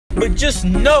But just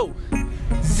know,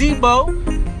 Zebo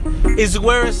is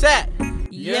where it's at.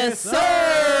 Yes,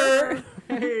 sir.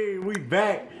 Hey, we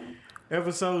back.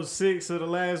 Episode 6 of the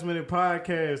Last Minute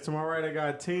Podcast. To my right, I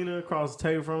got Tina. Across the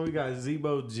table from me, we got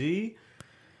Zebo G.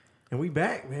 And we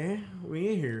back, man. We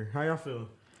in here. How y'all feeling?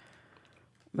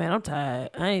 Man, I'm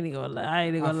tired. I ain't even gonna lie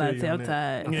to you. I'm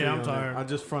tired. Yeah, I'm tired. I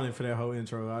just fronted for that whole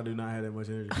intro. I do not have that much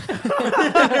energy.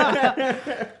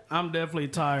 I'm definitely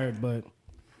tired, but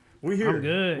we here. I'm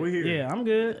good. We here. Yeah, I'm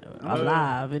good. I'm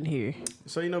live in here.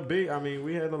 So, we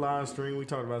had the live stream. We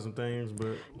talked about some things,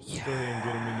 but let's go ahead and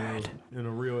get them in a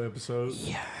real episode.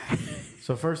 Yeah.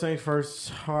 So, first things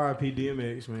first, RIP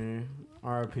DMX, man.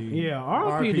 RIP.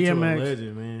 Yeah, RIP DMX. DMX. To a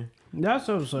legend, man. That's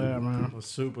so sad, man. A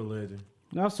super legend.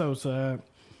 That's so sad.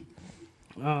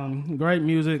 Great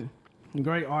music,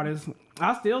 great artist.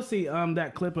 I still see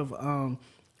that clip of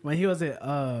when he was at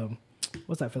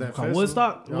what's that festival called?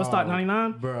 Woodstock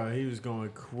 99. Bro, he was going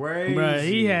crazy. Bro,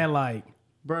 he had like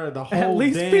the whole at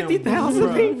least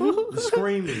 50,000 people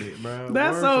screaming it, bro.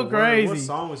 That's so crazy. What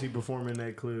song was he performing in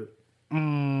that clip?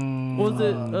 Was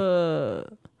it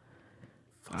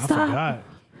I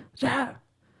forgot.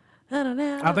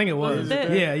 I think it was.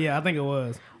 Yeah, I think it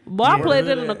was. Well, I played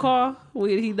that in the car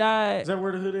when he died. Is that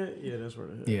Where the Hood at? Yeah, that's Where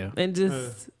the Hood. Yeah. And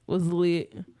just was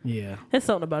lit. Yeah. There's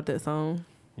something about that song.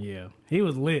 Yeah. He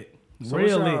was lit. So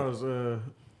real lit.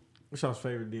 What's y'all's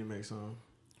favorite DMX song?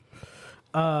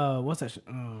 What's that?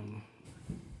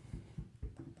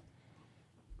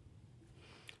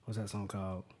 What's that song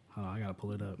called? Hold on, I gotta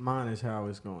pull it up. Mine is How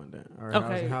It's Going Down. Or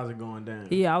Okay. How's It Going Down?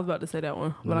 Yeah, I was about to say that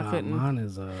one, but I couldn't. Mine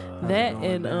is that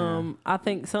and down. I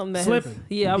think something that Slipping.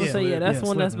 I would say that's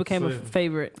one that's Slipping. became a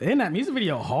favorite. And that music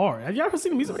video hard. Have you ever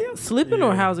seen the music video? Slipping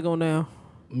or How's It Going Down?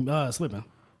 Slipping.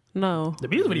 No. The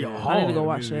music video I hard. need to go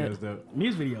watch that.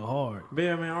 Music video hard. But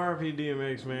yeah, man, RIP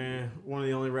DMX, man. One of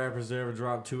the only rappers that ever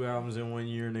dropped 2 albums in 1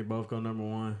 year and they both go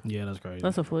 #1. Yeah, that's crazy.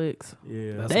 That's a flex.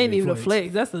 Yeah. That's They ain't even a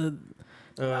flex. That's a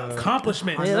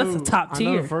accomplishment. Yeah, that's a top I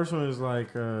know tier. the first one is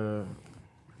like something.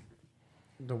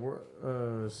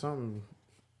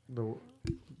 Bro,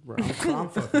 I'm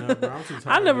fucking up, bro. I'm too tired.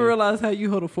 I never realized how you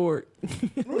hold a fork. Is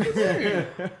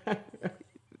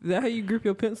that how you grip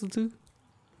your pencil too?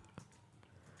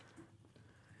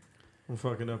 I'm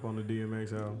fucking up on the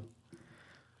DMX album.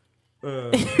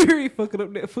 You're fucking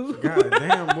up that food. God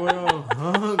damn, boy,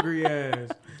 hungry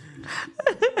ass.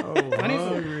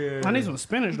 Hungry ass. I need some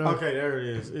spinach though. Okay, there it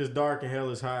is. It's Dark and Hell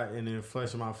is Hot, and then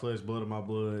Flesh of My Flesh, Blood of My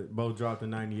Blood. Both dropped in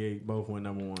 '98. Both went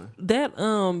 #1.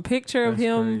 That picture of That's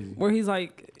him crazy. where he's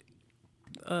like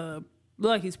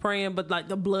he's praying, but like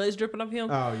the blood's dripping off him.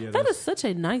 Oh yeah, that is such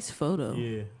a nice photo.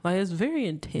 Yeah, like it's very yeah,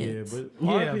 intense. but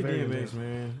Yeah, RIP very DMX, intense.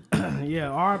 man.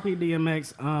 Yeah, RIP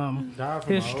DMX. Died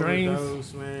from His an streams.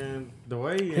 overdose, man. The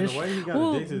way he got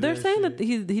Well, addicted to they're that saying shit. that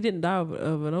he didn't die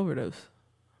of an overdose.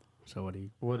 So what he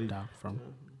died die from?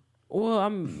 Well,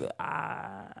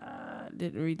 I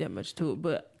didn't read that much to it,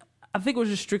 but I think it was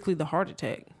just strictly the heart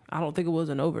attack. I don't think it was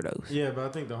an overdose. Yeah, but I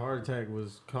think the heart attack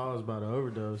was caused by the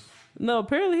overdose. No,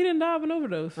 apparently he didn't die of an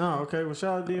overdose. Oh, okay. Well,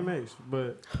 shout out to DMX,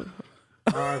 but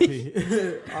RIP.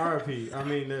 RIP. I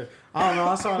mean, I don't know.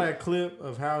 I saw that clip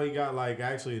of how he got like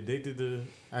actually addicted to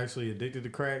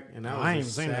crack, and that I ain't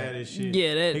was the seen that. saddest shit.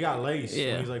 Yeah, he got laced yeah.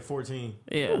 when he was like 14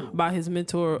 Yeah, by his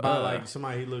mentor. by like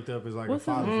somebody he looked up as like a what's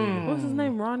father figure. what's his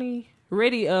name? Ronnie?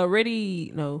 Reddy?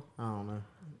 No, I don't know.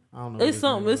 it's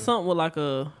something. It's something with like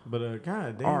a But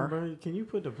god damn, R. bro, can you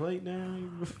put the plate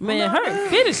down? man.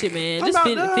 Finish it, man. Just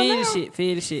finish it.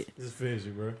 Finish it. Just finish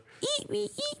it, bro. Eat me.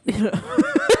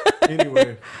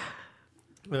 Anyway,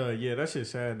 yeah, that shit's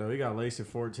sad though. He got laced at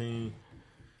 14.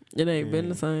 It ain't been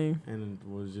the same. And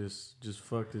was just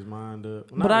fucked his mind up.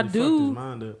 But I fucked his do.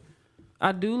 mind up.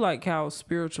 I do like how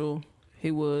spiritual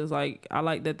he was. Like I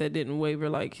like that didn't waver.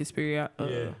 Like his spirit.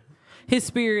 His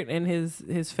spirit and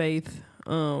his faith.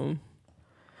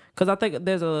 Because I think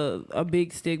there's a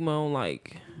big stigma on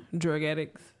like drug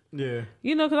addicts. Yeah.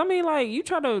 You know, because I mean, like you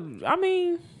try to. I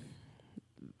mean,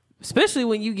 especially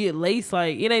when you get laced,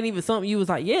 like it ain't even something you was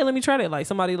like, yeah, let me try that. Like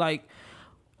somebody like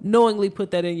knowingly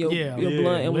put that in your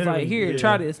blunt and was like, here,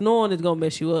 try this. Knowing it's gonna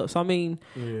mess you up. So I mean,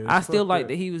 I still like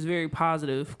that he was very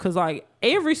positive. Because like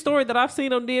every story that I've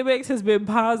seen on DMX has been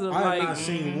positive. I like, have not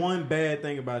seen one bad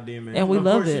thing about DMX. And we of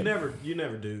love course, it. You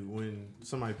never do when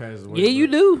somebody passes away. Yeah, you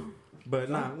do.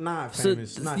 But not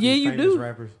famous. So, not yeah, these you famous do.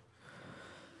 rappers.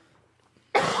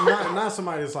 not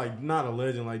somebody that's like not a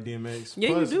legend like DMX. Yeah,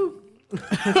 Plus, you do.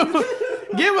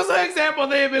 Give us an example,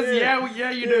 then. Yeah,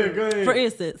 you do. Go ahead. For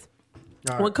instance,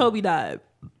 All right. when Kobe died,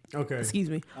 Okay. Excuse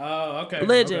me. Oh, okay.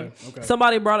 Legend. Okay.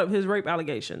 Somebody brought up his rape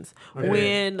allegations Okay.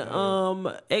 when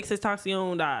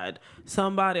Exestacion died.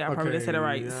 Somebody, I probably didn't say that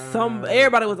right. Yeah.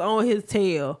 Everybody was on his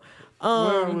tail.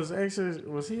 Well, was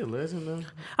he a legend though?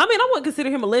 I mean, I wouldn't consider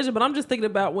him a legend, but I'm just thinking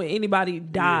about when anybody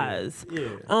dies. Yeah.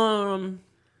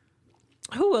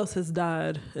 Who else has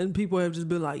died and people have just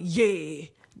been like, yeah.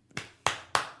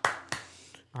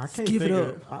 I can't give think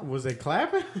it of. Was they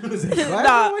clapping? Was they clapping?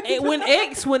 Nah, when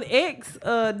X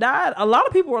died, a lot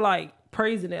of people were like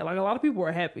praising that. Like a lot of people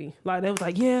were happy. Like they was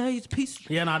like, yeah, he's a piece of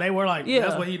shit. Yeah, no, they were like,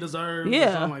 that's what he deserves. Yeah.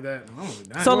 Or something like that.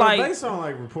 Oh, So like, based on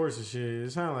like reports and shit,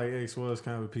 it sounded like X was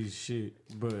kind of a piece of shit.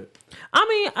 But I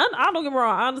mean, I don't get me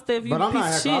wrong. I understand if you but a I'm piece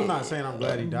not. of shit. I'm not saying I'm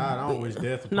glad he died. I don't wish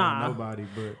death upon nobody.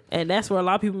 But and that's where a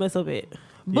lot of people mess up at.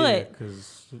 But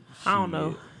because I don't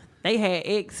know. They had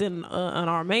X in an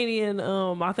Armenian,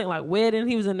 I think like wedding.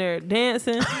 He was in there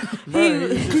dancing.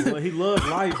 He loved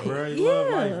life, bro. He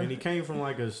loved life, and he came from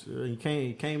like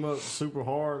he came up super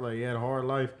hard. Like he had a hard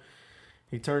life.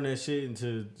 He turned that shit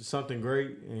into something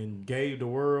great and gave the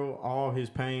world all his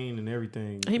pain and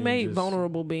everything. He and made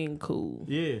vulnerable being cool.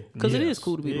 Yeah, because it is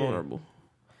cool to be vulnerable.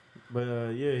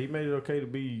 But he made it okay to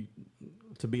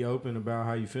be open about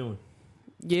how you feeling.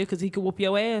 Yeah, because he could whoop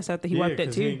your ass after he wiped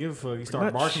that tear. He tear. didn't give a fuck. He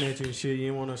started barking at you and shit. You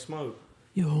didn't want to smoke.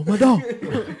 Yo, my dog.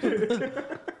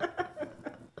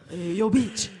 Hey, yo,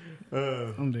 bitch.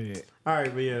 I'm dead. All right,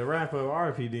 but to wrap up,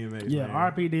 RP DMX. Yeah,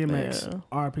 man. RP DMX. Yeah.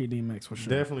 RP DMX for sure.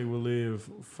 Definitely will live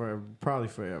probably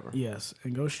forever. Yes,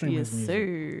 and go stream Yes, his music.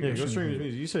 sir. Yeah, go stream his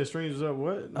music. You said streams was up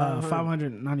what?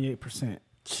 598%.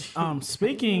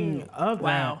 Speaking of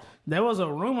that, there was a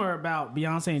rumor about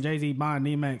Beyonce and Jay-Z buying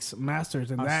DMX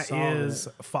masters, and that is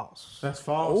false. That's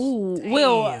false. Ooh,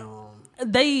 well,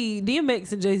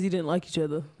 DMX and Jay-Z didn't like each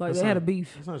other. Like they had a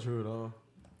beef. That's not true at all.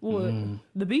 What?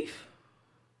 The beef?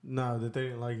 No, that they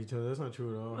didn't like each other. That's not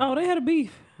true at all. Oh, they had a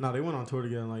beef. No, they went on tour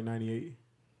together in like 98.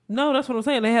 No, that's what I'm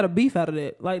saying. They had a beef out of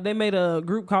that. Like they made a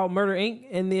group called Murder Inc.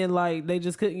 and then like they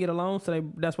just couldn't get along, so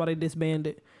that's why they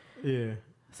disbanded. Yeah.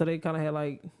 So they kind of had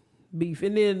like beef,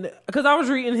 and then because I was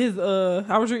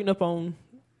reading up on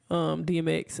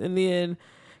DMX, and then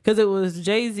because it was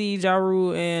Jay-Z, Ja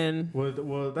Rule, and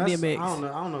well, that's DMX. I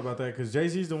don't know about that because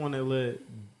Jay-Z's the one that let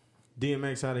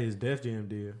DMX out of his Def Jam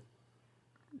deal.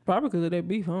 Probably because of that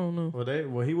beef. I don't know.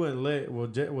 Well, he wouldn't let. Well,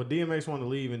 DMX wanted to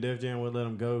leave, and Def Jam wouldn't let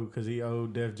him go because he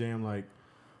owed Def Jam like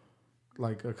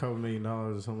a couple $1 million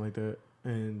or something like that,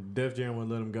 and Def Jam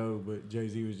wouldn't let him go, but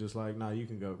Jay-Z was just like, "Nah, you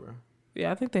can go, bro." Yeah,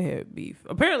 I think they had beef.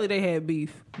 Apparently they had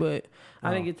beef, but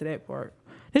I didn't get to that part.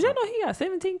 Did y'all know he got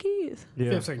 17 kids?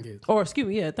 Yeah. 15 kids. Or excuse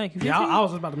me, thank you. 15? Yeah, I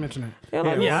was just about to mention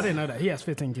that. Yeah, I didn't know that. He has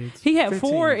 15 kids. He had 15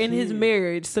 4 in his kids.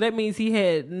 marriage, so that means he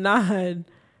had 9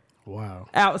 Wow.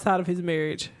 outside of his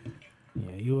marriage.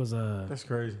 Yeah, he was That's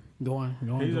crazy. going.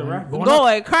 He's a rapper.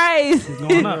 Going crazy.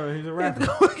 Going up. He's a rapper.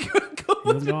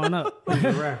 He was going up. He's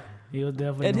a rapper. He was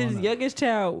definitely And going his up. youngest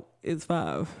child is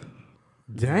 5.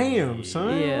 Damn,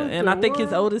 son. Yeah, What and the I think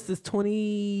his world? oldest is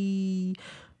 21.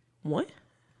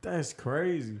 That's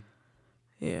crazy.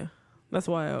 Yeah, that's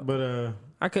wild. But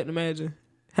I couldn't imagine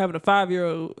having a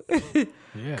 5-year-old.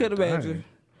 Yeah, Couldn't imagine.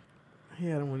 he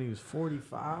had him when he was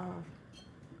 45.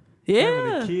 Yeah.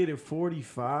 Having a kid at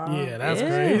 45. Yeah, that's Yeah.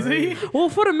 crazy. Well,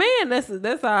 for the man, that's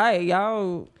all right.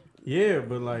 Y'all, Yeah,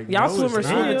 but like Y'all no, swimmer it's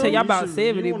swimming not. till y'all You about should-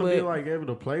 70, You want to be but- like able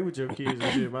to play with your kids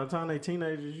and shit. By the time they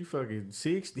teenagers, you fucking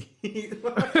 60. hey,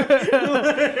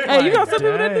 you got some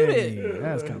people that do that. Dang,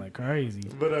 that's kind of crazy.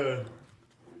 But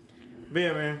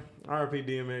yeah, man. RP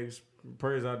DMX.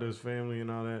 Prayers out to his family and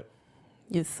all that.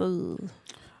 Yes, sir.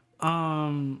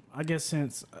 I guess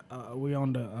since we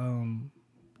on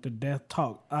the death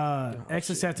talk,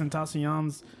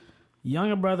 Exestacion's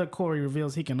younger brother Corey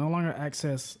reveals he can no longer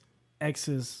access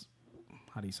X's.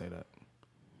 How do you say that?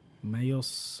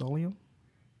 Mausoleum?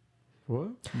 What?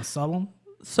 Mausoleum?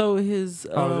 So his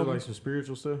Is it like some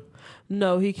spiritual stuff?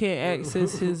 no, he can't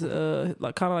access his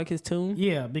like kind of like his tomb.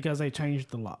 Yeah, because they changed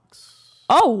the locks.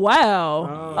 Oh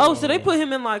wow! Oh, so they put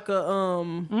him in like a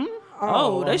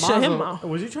Oh, they shut him out.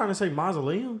 Was you trying to say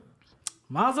mausoleum?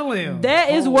 Mausoleum.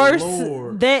 That is Oh, worse.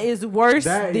 Lord. That is worse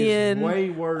That is than way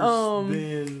worse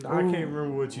than I can't remember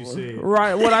what you said.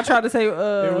 right. What I tried to say.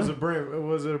 It was a Brent.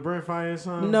 Was it a Brent Fayez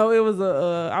song? No, it was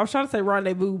a. I was trying to say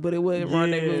rendezvous, but it wasn't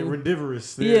rendezvous.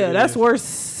 Rendivorous. There Yeah, it that's is.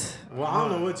 worse. Well, I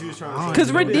don't know what you was trying to say.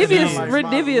 Because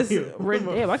Rendivious.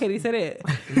 Damn, why can't he say that?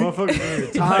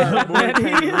 Motherfucker, tired, boy,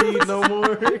 can't read no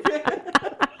more.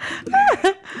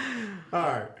 All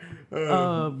right.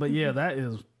 But yeah, that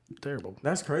is Terrible.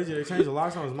 That's crazy. They changed the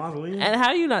locks on his mausoleum. And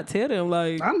how you not tell them?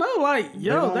 Like, I know, like,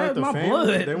 yo, that's my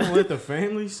blood. They won't let the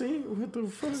family see. What the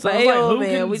fuck? so, hey, like,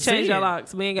 man, we changed our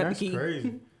locks. We ain't got That's the key.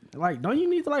 crazy. Like, don't you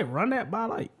need to like run that by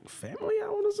like family? I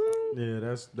want to assume.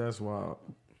 Yeah, that's wild.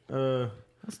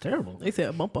 That's terrible. They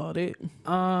said bump all that.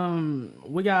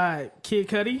 We got Kid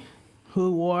Cudi,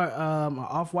 who wore an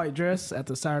off-white dress at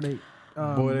the Saturday.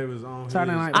 Boy, they was on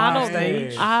Saturday his Night I Live don't.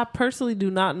 stage. I personally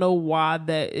do not know why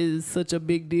that is such a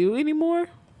big deal anymore.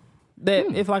 That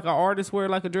if like an artist wear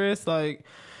like a dress, like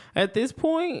at this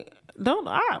point,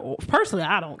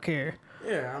 I don't care.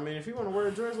 Yeah, I mean, if you want to wear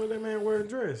a dress, let that man wear a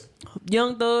dress.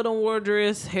 Young Thug don't wear a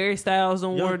dress. Harry Styles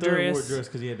don't wear a dress. Wore a dress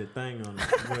because he had the thing on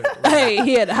it. But, Hey,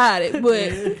 he had to hide it,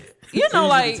 but you know,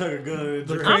 like tuck a gun in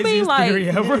the dress. I mean,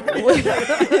 Theory like. ever.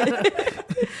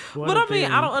 But I mean,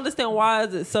 I don't understand why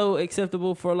is it so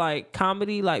acceptable for like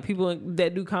comedy, like people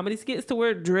that do comedy skits to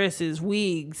wear dresses,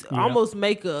 wigs, almost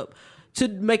makeup to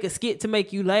make a skit to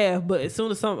make you laugh. But as soon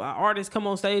as some artists come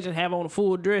on stage and have on a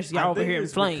full dress, y'all over here in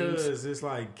flames. Because it's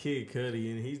like Kid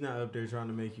Cudi and he's not up there trying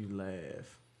to make you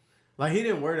laugh. Like he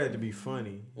didn't wear that to be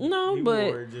funny. No, he but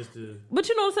wore it just to. But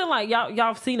you know what I'm saying? Like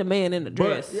y'all seen a man in a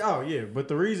dress. But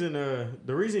the reason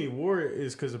he wore it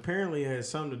is because apparently it has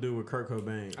something to do with Kurt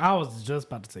Cobain. I was just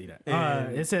about to say that.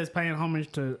 It says paying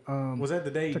homage to Was that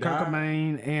the day he to died? Kurt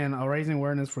Cobain and raising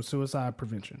awareness for suicide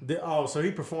prevention. So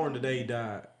he performed the day he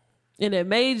died. And it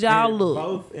made y'all And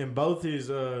look.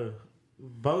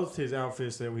 Both his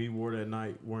outfits that he wore that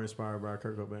night were inspired by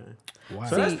Kurt Cobain. Wow.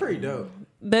 So that's pretty dope.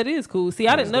 That is cool. See,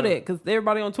 I didn't know that because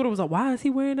everybody on Twitter was like, "Why is he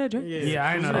wearing that dress?" Yeah,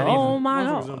 I know that. Oh my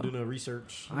God! God! Don't do no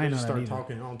research. I know just that start either.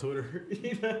 talking on Twitter.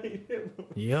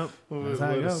 Yep. That's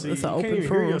how it goes. It's You an can't open even hear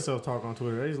forum. yourself talk on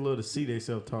Twitter. They just love to see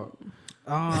themselves talk.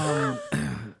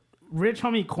 Rich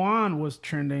Homie Quan was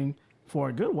trending for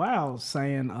a good while,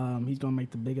 saying he's gonna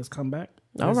make the biggest comeback.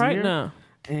 All right now.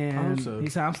 And so. he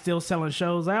said, "I'm still selling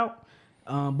shows out.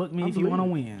 Book me if you want to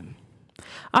win."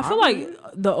 I feel like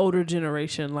the older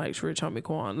generation likes Rich Homie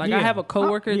Quan. Like I Yeah. have a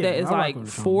coworker that is I like like Rich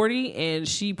Homie. 40 and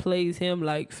she plays him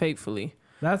like faithfully.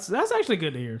 That's actually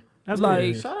good to hear. That's Like- good to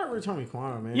hear. Shout out Rich Homie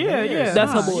Quan, man. Yeah, He yeah. has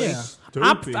That's some her boy. Yeah.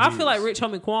 stupid I feel like hits. Rich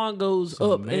Homie Quan goes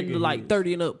Some up mega in like hits.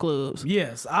 30 and up clubs.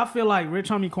 Yes, I feel like Rich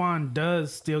Homie Quan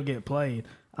does still get played.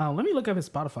 Let me look up his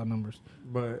Spotify numbers.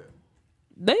 But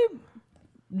They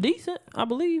decent, I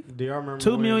believe. do y'all remember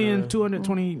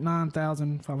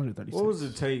 2,229,536. what was the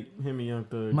tape him and Young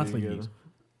Thug Monthly did together? views.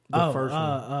 The first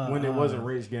one when it wasn't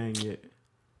Rich Gang yet.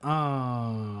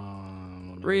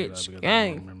 Rich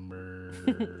Gang.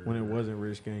 When it wasn't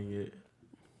Rich Gang yet.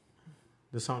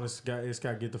 The song it's got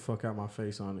 "Get the Fuck Out My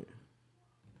Face" on it.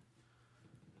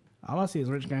 All I see is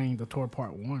Rich Gang, The Tour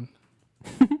Part 1.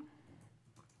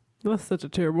 That's such a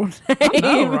terrible name.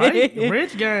 No, right?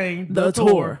 Rich Gang, The The Tour.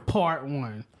 Tour Part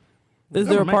 1. Is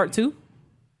there a part 2?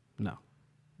 No.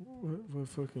 What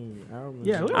fucking album?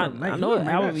 Yeah, is we it? I Make- know what make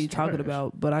album that you talking trash.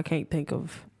 about, but I can't think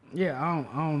of. Yeah, I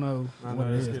don't know I what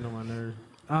know it it's is. getting on my nerves.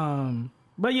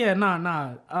 But yeah,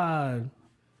 nah.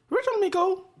 Rich Homie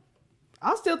cool.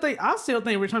 I still think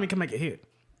Rich Homie can make a hit.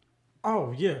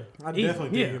 Oh yeah, I definitely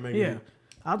think he can make it.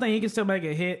 I think he can still make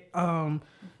a hit.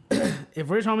 If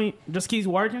Rich Homie just keeps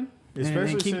working,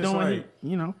 Especially and keep since, doing,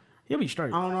 like- he'll be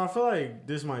straight. I don't know. I feel like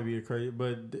this might be a crazy,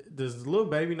 but does Lil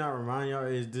Baby not remind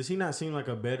y'all? Does he not seem like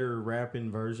a better rapping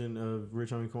version of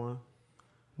Rich Homie Quan?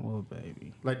 Well,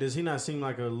 baby. Like, does he not seem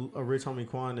like a Rich Homie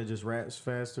Quan that just raps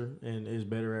faster and is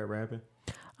better at rapping?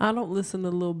 I don't listen to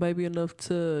Lil Baby enough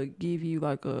to give you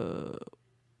like an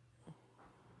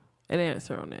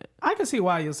answer on that. I can see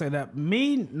why you say that.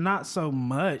 Me, not so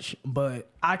much, but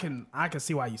I can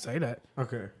see why you say that.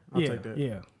 Okay, I'll take that.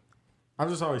 Yeah. I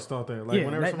just always thought that. Like, Yeah,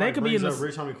 whenever they somebody could be brings in up the-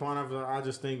 Rich Homie Quan, I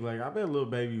just think, like, I bet Lil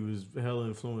Baby was hella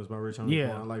influenced by Rich Homie Yeah.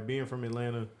 Quan. Like, being from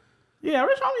Atlanta. Yeah,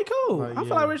 Rich Homie cool. Like, I feel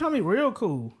yeah. like Rich Homie real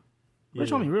cool.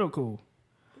 Rich Yeah. Homie real cool.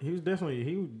 He was definitely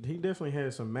he definitely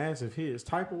had some massive hits.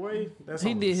 Type of Way. That's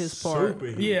He did his part. Super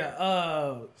hit.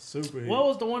 Yeah, Super hit. what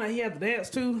was the one that he had to dance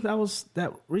to?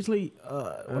 That recently,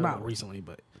 well, not recently,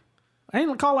 but ain't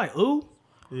it called like Ooh?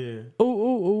 Yeah.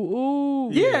 Ooh.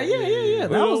 Yeah.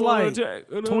 That was like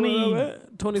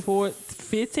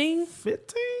 2015.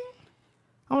 15.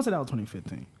 I want to say that was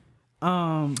 2015.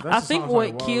 That's I the think songs what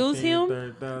like Wild kills King, him-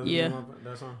 30,000, Yeah.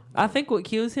 that song. I think what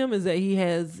kills him is that he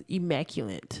has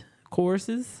immaculate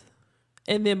choruses,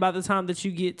 and then by the time that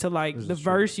you get to like This the is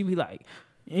true. verse, you be like,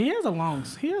 He has long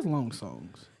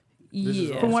songs. This is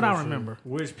yeah. From what also I true, remember.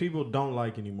 which people don't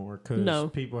like anymore because No.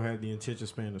 people have the attention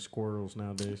span of squirrels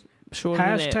nowadays. Shorter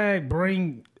than that. Hashtag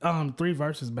bring 3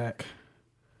 verses back.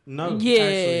 No,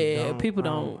 Yeah, actually, people I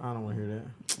don't want to hear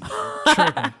that.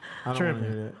 Tripping. I don't want to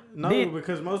hear that. No,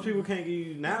 because most people can't give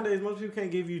you nowadays. Most people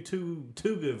can't give you two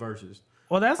good verses.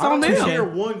 Well, that's I on don't them. hear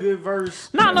one good verse.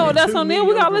 No, that's on them.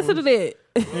 We gotta listen to that.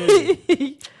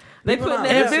 They People put not-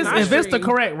 that. If it's the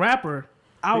correct rapper,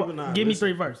 People not give me listen.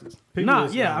 3 verses. People Nah,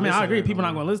 listen- yeah, I mean, I listen agree. to People it,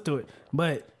 not gonna listen to it,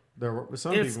 but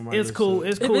Some it's people might it's listen cool. to it.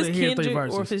 It's If cool it's to hear 3 Kendrick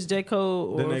verses. or if it's J.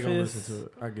 Cole Then or they if gonna it's listen to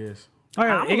it, I guess. Okay,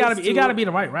 I'ma it gotta listen be it to gotta it. be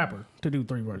the right rapper to do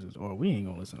 3 verses, or we ain't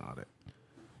gonna listen to all that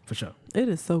for sure. it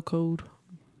is so cold.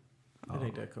 It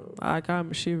ain't that cold.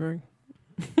 I'm shivering.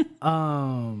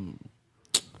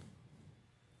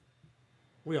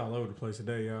 We all over the place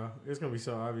today, y'all. It's gonna be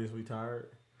so obvious we tired.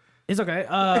 It's okay.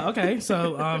 Okay,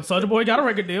 so Soulja Boy got a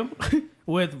record deal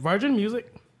with Virgin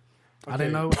Music. I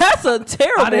didn't know. That's a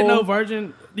terrible. I didn't know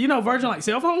Virgin. You know Virgin like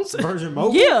cell phones. Virgin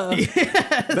Mobile. Yeah.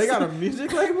 They got a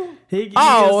music label. He is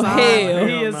Oh, signed, hell.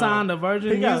 He is no. signed to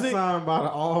Virgin He got Music, signed by the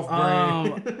off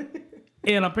brand.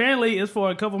 and apparently it's for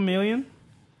a couple million.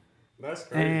 That's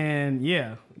crazy. And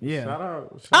yeah. Shout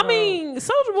out. I mean,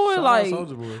 Soulja Boy, Shout out like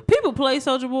Soulja Boy. people play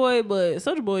Soulja Boy, but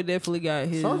Soulja Boy definitely got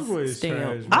his Soulja Boy is stamp.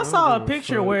 trash. I saw a don't give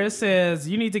picture fuck. where it says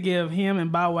you need to give him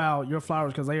and Bow Wow your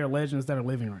flowers because they are legends that are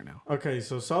living right now. Okay,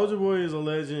 so Soulja Boy is a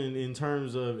legend in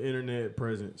terms of internet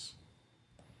presence.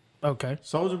 Okay.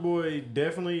 Soulja Boy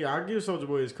definitely. I give Soulja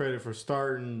Boy his credit for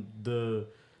starting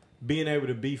being able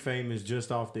to be famous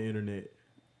just off the internet.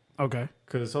 Okay.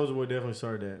 Because Soulja Boy definitely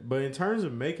started that. But in terms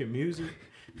of making music,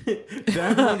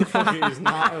 that motherfucker is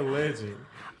not a legend.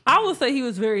 I would say he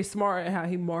was very smart at how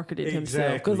he marketed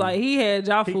himself Exactly. because like he had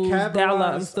y'all He fools downloading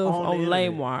capitalized stuff on the on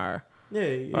internet. LameWire. Yeah.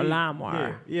 Or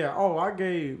LimeWire. Yeah. Oh, I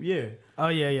gave. Yeah. Oh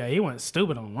yeah. He went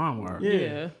stupid on LimeWire.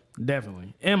 Yeah.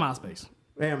 Definitely. And MySpace.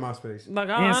 And MySpace. Like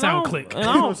And I don't- SoundClick. and That's I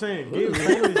what I'm don't- saying.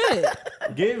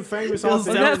 Getting famous off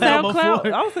the that internet.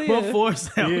 SoundCloud? I was saying- Before Yeah,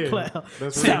 SoundCloud.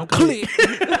 that's what SoundClick.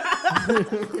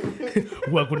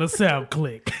 Welcome to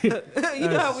SoundClick. You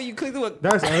know how when you click the what?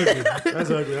 That's ugly. That's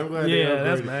ugly. I'm glad they Yeah,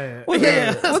 that's upgraded.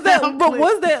 bad.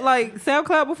 Was that like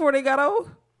SoundCloud before they got old?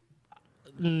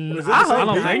 Was it I the same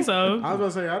don't people? think so. I was about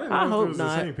to say, I didn't I know if it hope was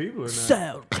not. the same people or not.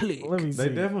 SoundClick. Let me see. They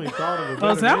definitely thought of it.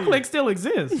 Oh, SoundClick still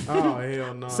exists. Oh,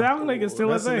 hell no. SoundClick is still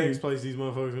That's a the thing. next place these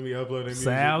motherfuckers gonna be uploading music.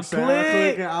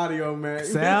 SoundClick. and Audio Mac.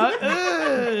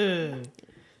 Sound.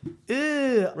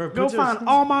 Bro, Go put your- find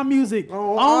all my music On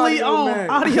only Audio on Mac.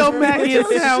 Audio Mac Put and your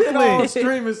shit on SoundClick.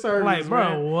 streaming service, Like, bro,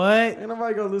 man. what? Ain't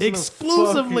nobody gonna listen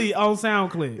Exclusively to on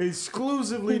SoundClick.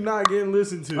 exclusively not getting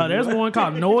listened to. Oh, there's one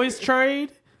called Noise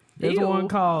Trade. There's Ew. one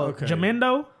called Okay.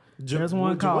 Jamendo. There's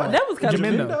one called That was kinda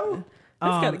Jamendo.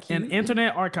 That's kinda cute. An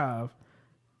Internet Archive.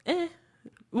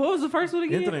 What was the first one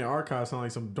again? Internet archive sound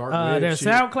like some dark web There's shit.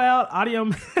 SoundCloud,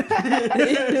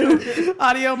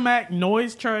 Audio Mac,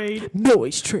 Noise Trade,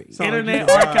 Noise Trade. Sound like Internet you can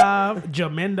buy- Archive,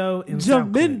 Jamendo, and SoundClick.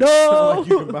 sound Jamendo. like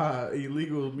you can buy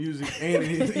illegal music and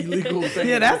illegal things.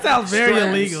 Yeah, that sounds very Straps,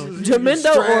 illegal.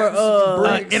 Jamendo or,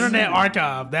 bricks. Internet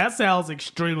Archive. That sounds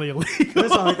extremely illegal. That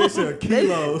sound like they sell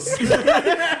kilos.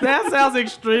 That sounds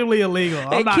extremely illegal.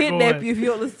 They I'm not kidnap going. you if you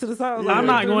don't listen to the song. I'm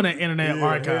not going to Internet Yeah,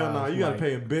 Archive. hell no, you gotta Like,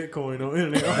 pay in Bitcoin on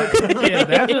Internet Archive. Yeah,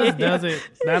 that just doesn't.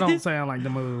 That don't sound like the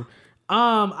move.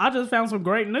 I just found some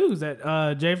great news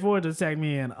that Jay Ford just tagged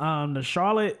me in. The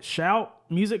Charlotte Shout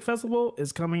Music Festival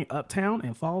is coming uptown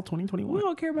in fall 2021. We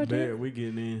don't care about that. Bet we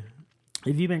getting in.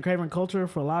 If you've been craving culture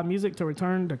for live music to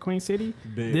return to Queen City,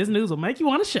 Bet. this news will make you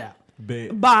want to shout.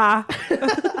 Bet. Bye.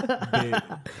 Bet.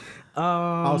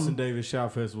 Austin Davis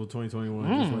Shout Festival 2021.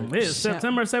 Just wait. It is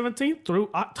September 17th through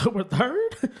October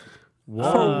 3rd.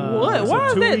 Whoa. What? It's a Why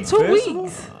is that 2-week 2 festival?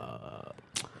 weeks?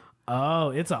 Oh,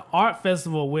 it's an art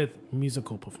festival with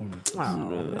musical performance.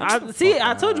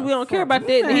 I told you we don't care about that.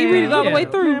 Did he read it all the way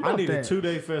through? Man, I need a that.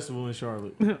 2-day festival in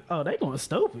Charlotte. Oh, they going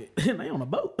stupid. They on a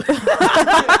boat.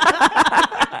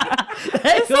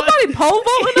 Is somebody pole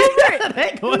vaulting over it?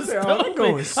 They going said, "Oh, I'm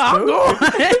going stupid. I'm going.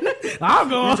 I'm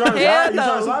going. You trying to Hell slide? You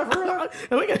trying to slide for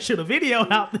real? We gotta shoot a video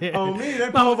out there. On me, they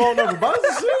pull on over bus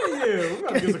and shit. Yeah, we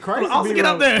gotta get some crazy. Austin, get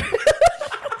people. up there.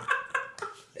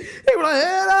 He was like,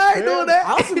 hell, I ain't doing that.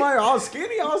 Austin might all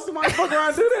skinny. Austin might fuck around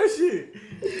and do that shit.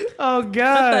 Oh, That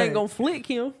God. thing gonna flick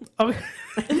him. Okay.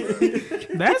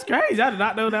 That's crazy. I did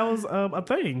not know that was a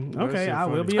thing. Okay, shit I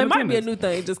will funny. be in It might be a attendance. new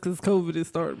thing just because COVID is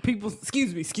starting. People,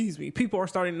 excuse me. People are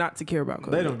starting not to care about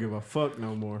COVID. They don't give a fuck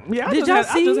no more. Yeah, I Did just, y'all had,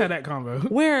 I see- just had that convo.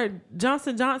 Where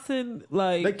Johnson,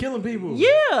 like, They killing people.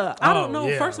 yeah, I don't know.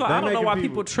 yeah. First of all, They I don't know making why people-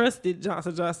 people trusted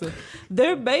Johnson.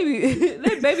 Their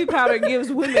baby powder gives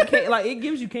women like it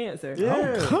gives you cancer.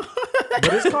 Yeah.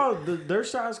 But it's called their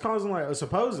shot's causing like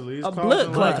supposedly it's A causing blood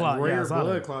like clot. Blood clot, yeah, I rare saw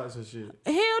blood that. clots and shit.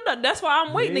 Hell no. That's why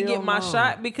I'm waiting to get my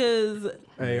shot because.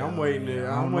 Hey, I'm waiting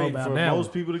for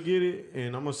most people to get it,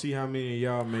 and I'm gonna see how many of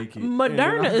y'all make it.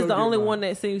 Moderna is the only one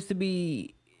that seems to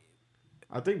be,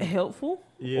 I think, helpful.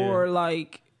 Yeah. Or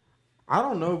like, I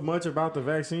don't know much about the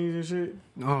vaccines and shit.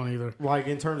 I don't either. Like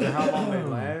in terms of how long they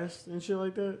last and shit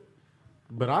like that.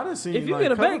 But I done seen if you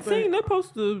get a vaccine, they're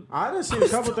supposed to. I done seen a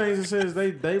couple things that says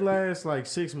they last like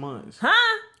 6 months.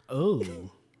 Huh? Oh.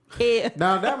 Yeah.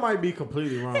 Now that might be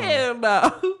completely wrong. Hell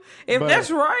no. If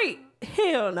that's right,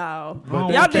 hell no.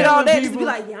 Y'all did all that just be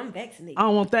like, yeah, I'm vaccinated. I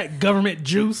don't want that government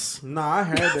juice. Nah, I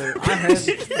had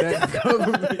that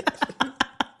government.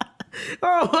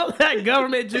 I don't want that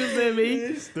government juice in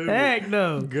me. Heck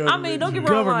no. I mean, don't get me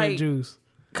wrong. Government juice.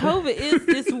 COVID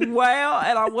is wild,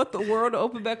 and I want the world to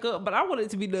open back up, but I want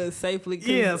it to be done safely.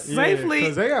 Yeah, safely.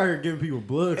 Because they out here giving people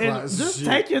blood clots. Just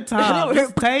take your time.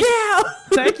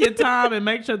 Take your time and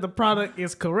make sure the product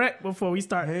is correct before we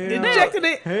start injecting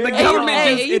it. The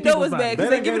government you know it's bad because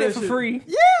they're giving it for free.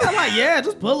 Yeah, I'm like,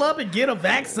 just pull up and get a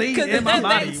vaccine in my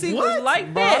body. Vaccine was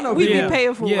like that, we be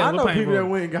paying for it. I know people that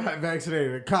went and got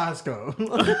vaccinated at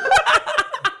Costco.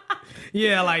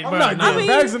 Yeah, like, bro. I'm not getting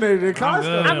vaccinated at Costco.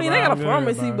 Good, I mean, they got a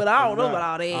pharmacy, but I don't know about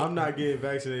all that. I'm not getting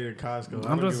vaccinated at Costco.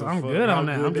 I'm good on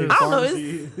that. I don't know. I don't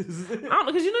know,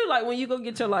 because you know, like when you go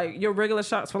get your regular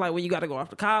shots for like when you got to go off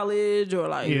to college or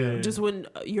like just when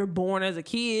you're born as a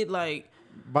kid, like.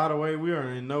 By the way, we are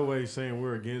in no way saying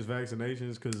we're against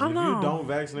vaccinations because if you don't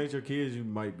vaccinate your kids, you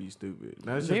might be stupid.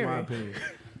 That's just my opinion.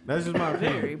 That's just my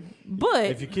opinion. But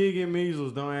if your kid get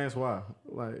measles, don't ask why.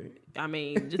 Like, I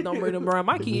mean, just don't bring them around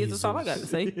my kids. That's all I got to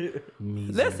say.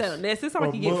 That sounds nasty. It's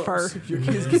like you get fur. If your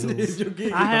kids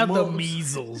get I have the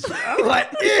measles. I'm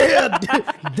like,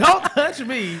 don't touch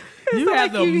me. You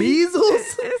have the measles?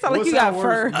 It sounds like you got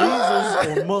fur.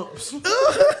 Measles or mumps?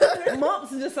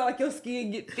 Mumps just sound like your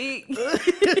skin get thick.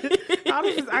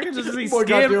 I can just see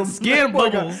skin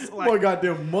bubbles. Boy, got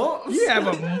them mumps. You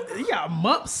got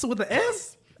mumps with an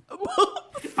S?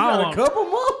 You got a couple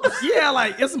mumps? Yeah,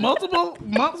 like it's multiple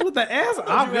mumps with the S.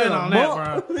 I'm good on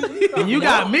that, bro. And you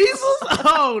got measles?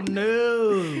 Oh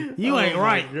no, you ain't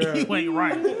right. You ain't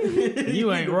right.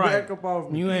 You ain't right.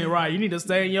 You ain't right. You need to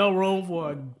stay in your room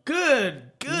for a good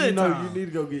time. You need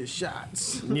to go get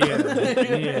shots.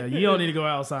 Yeah. You don't need to go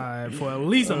outside for at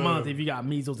least a month if you got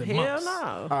measles and mumps. Hell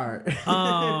no. All right.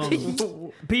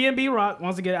 PNB Rock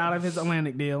wants to get out of his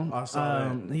Atlantic deal. I saw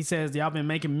that. He says, y'all been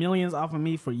making millions off of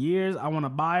me for years. I want a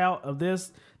buyout of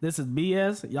this. This is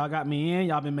BS. Y'all got me in.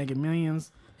 Y'all been making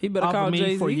millions he better off call of me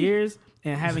Jay-Z. for years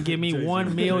and haven't given me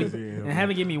 1 million and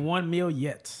haven't given me 1 mil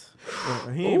yet.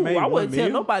 He ain't made I wouldn't 1 tell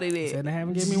mil. nobody that. Said they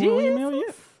haven't given me 1 mil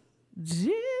yet.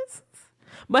 Jesus.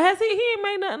 But has he ain't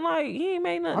made nothing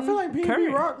I feel like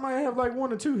PNB Rock might have like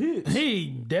 1 or 2 hits. He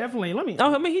definitely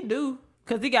I mean he do.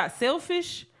 Cause he got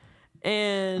Selfish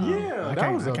and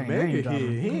that was a mega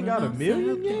hit. He ain't got 1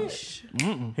 million yet.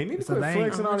 He need to quit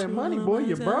flexing all that money, boy.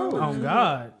 You broke. Oh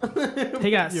God.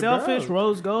 He got Selfish,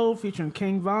 Rose Gold featuring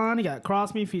King Von. He got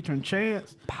Cross Me featuring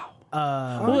Chance.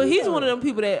 Well, he's one of them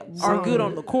people that are good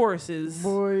on the choruses.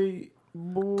 Boy.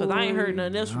 Cause I ain't heard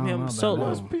nothing else from him solo.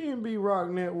 What's PNB Rock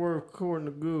net worth according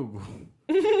to Google?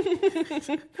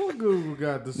 What Google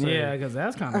got to say? Yeah, because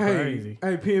that's kind of crazy.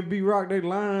 Hey, PNB Rock, they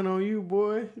lying on you,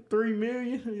 boy. 3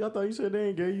 million? Y'all thought you said they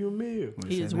ain't gave you 1 million.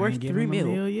 He is worth 3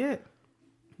 million yet.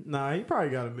 Nah, he probably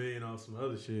got 1 million on some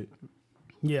other shit.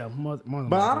 Yeah, more than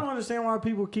but I don't understand why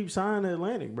people keep signing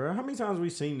Atlantic, bro. How many times we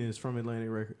seen this from Atlantic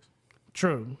Records?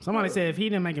 True. Somebody said if he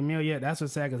didn't make 1 million yet, that's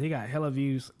what's sad because he got hella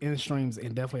views in streams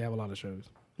and definitely have a lot of shows.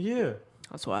 Yeah.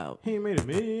 That's wild. He ain't made 1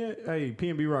 million yet. Hey,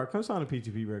 PNB Rock, come sign a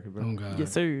PTP record, bro. Oh, God.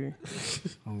 Yes, sir.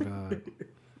 Oh, God.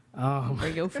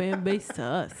 Bring your fan base to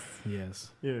us.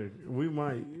 Yes. Yeah, we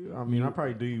might. I mean, I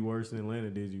probably do you worse than Atlanta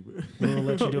did you. But we'll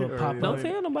let you do a pop. Don't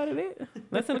tell nobody that.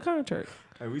 That's in the contract.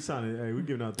 Hey, we signed it. Hey, we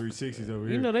giving out 360s over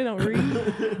here. You know they don't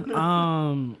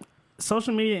read.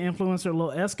 Social media influencer Lil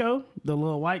Esco, the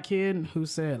little white kid who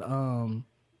said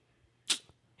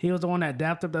he was the one that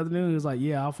dapped up the other dude. He was like,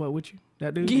 "Yeah, I'll fuck with you."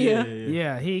 That dude.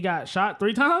 Yeah. He got shot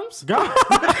 3 times. God.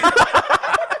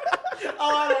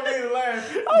 Oh, I don't mean to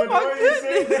laugh. Oh my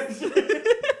goodness.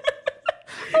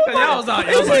 I was like,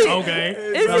 okay.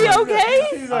 Is he okay?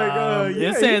 He's like,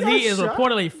 it says he is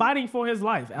reportedly fighting for his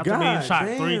life after being shot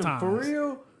 3 times. For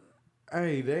real?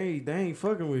 Hey, they ain't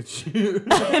fucking with you.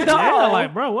 Yeah,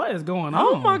 like, bro, what is going on?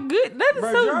 Oh my goodness, that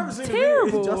is so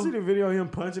terrible. Did y'all see the video of him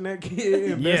punching that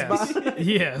kid in Best Buy?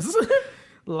 Yes.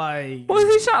 Like, was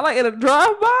he shot like in a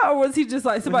drive-by, or was he just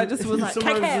like somebody just was like,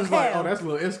 somebody was just like, oh, that's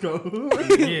Lil Esco.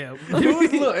 Yeah, who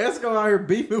was Lil Esco out here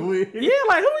beefing with? Yeah,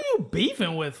 like who are you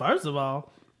beefing with? First of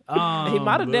all, He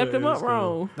might have dapped him up Esco.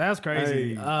 wrong. That's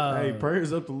crazy. Hey,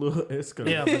 prayers up to Lil Esco.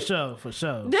 Yeah, for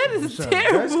sure. That is That's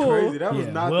terrible. crazy. That was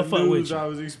Yeah, not we'll the fuck with news you. I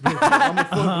was expecting. I'm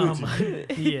gonna fuck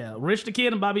with you. Yeah, Rich the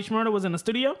Kid and Bobby Shmurda was in the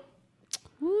studio.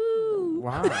 Woo.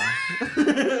 Wow.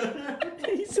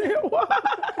 He said, "Why?"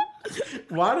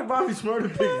 Why did Bobby Shmurda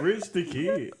pick Rich the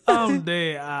Kid? I'm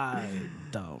dead. I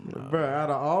don't know. Bro, out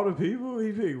of all the people,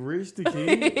 he picked Rich the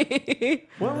Kid.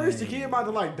 Wasn't Rich the Kid about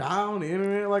to like die on the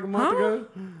internet like a month ago?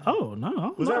 Oh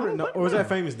no, Was that no, or was that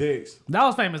Famous Dex? that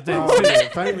was Famous Dex. Oh, yeah,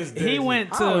 Famous Dex. He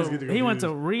went I always get to confused.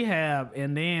 rehab,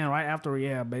 and then right after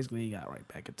rehab, basically he got right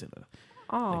back into the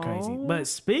Oh, crazy. But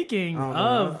speaking I don't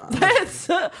of, know. That's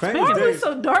Famous why are we Dex.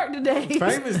 so dark today?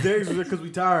 Famous Dex was because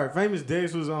we tired. Famous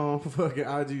Dex was on fucking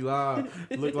IG Live.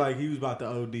 Looked like he was about to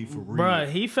OD for real. bruh,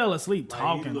 he fell asleep Like,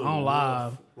 talking he looked on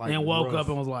live rough, like and woke rough. up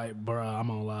and was like, "Bruh, I'm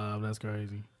on live. That's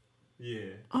crazy."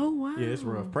 Yeah. Oh wow. Yeah, it's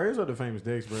rough. Prayers up to Famous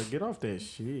Dex, bro. Get off that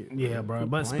shit. Yeah, bro. Quit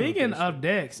But playing with speaking that of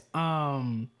Dex, shit.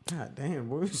 God damn,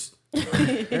 boys.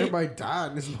 Everybody died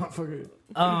in this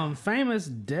motherfucker. famous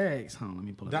Dex. Hold on, let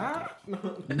me pull it back Died?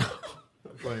 up. No.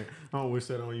 Like, I don't wish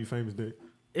that on you, Famous Dex.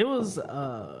 It was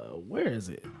where is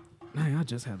it? Dang, I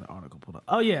just had the article pulled up.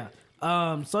 Oh yeah.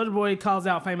 Soulja Boy calls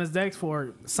out Famous Dex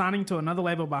for signing to another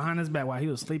label behind his back while he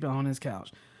was sleeping on his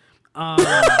couch.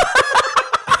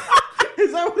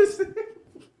 Is that what it said?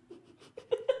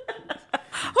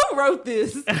 Who wrote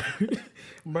this?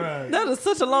 Bruh. That is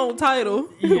such a long title.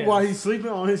 Yeah. While he's sleeping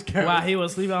on his couch. While he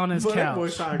was sleeping on his But that boy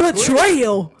couch. trying to quit.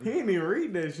 Betrayal. He didn't even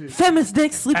read that shit. Famous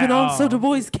Dex sleeping At on all. Soulja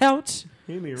Boy's couch.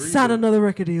 He didn't even read Sign that. another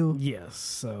record deal. Yes,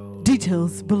 so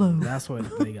Details below. That's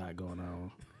what they got going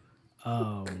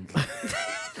on.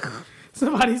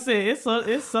 Somebody said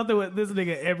it's something with this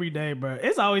nigga every day, bro.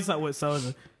 It's always something with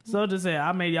Soulja. Soulja said,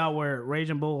 "I made y'all wear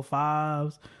Raging Bull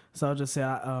 5s." Soulja said,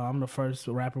 "I'm the first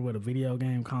rapper with a video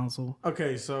game console."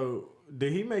 Okay, so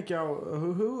did he make y'all?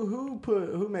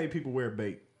 Who made people wear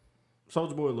bait?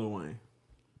 Soulja Boy, or Lil Wayne.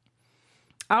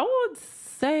 I would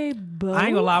say both. I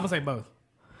ain't gonna lie, I'm gonna say both.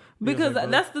 Because Yeah,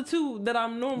 both. that's the two that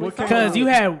I'm normally What came talking Because out- you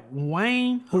had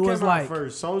Wayne, who Who was came like, out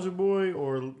first, Soulja Boy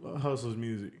or Hustle's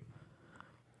Music?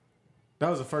 That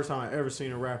was the first time I ever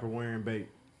seen a rapper wearing bait.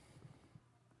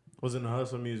 Was in the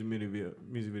Hustle Music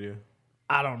video.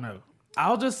 I don't know.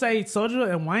 I'll just say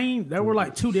Soulja and Wayne, they were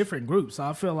like two different groups. So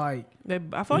I feel like I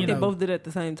feel like You they know, both did it at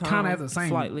the same time. kind of at the same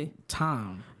Slightly.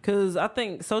 time. Because I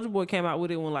think Soulja Boy came out with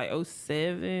it when like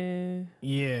 07.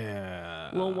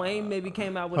 Yeah. Lil Wayne maybe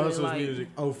came out with it Hustle's like... Music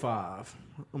 05.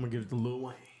 I'm gonna give it to Lil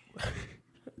Wayne.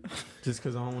 Just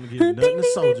because I don't want to give nothing to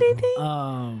Soulja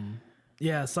Boy.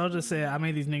 Yeah, Soulja said, "I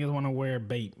made these niggas want to wear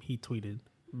bait." He tweeted.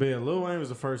 But yeah, Lil Wayne was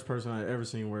the first person I ever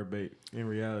seen wear bait in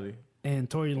reality. And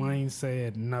Tory Lanez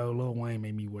said, "No, Lil Wayne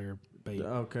made me wear bait."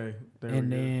 Okay. There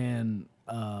And we go. then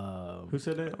Who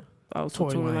said that? Oh,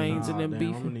 Tory Tory Lanez. Lanez and them I'm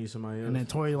beefing. gonna need somebody else. and then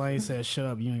Tory Lanez said, "Shut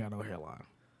up, you ain't got no hairline."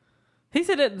 He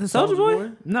said that to Soulja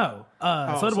Boy? No,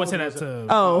 Soulja Boy said that to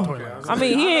Oh. Tory Okay, Lanez. was I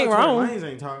mean, like, he ain't know Tory wrong. Lanez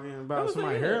ain't talking about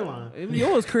somebody's hairline.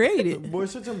 Yours created. Boy,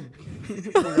 such a boy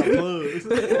got plugs.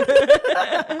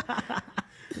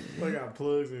 Boy got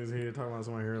plugs in his head talking about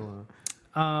somebody's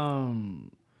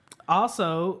hairline.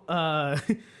 Also,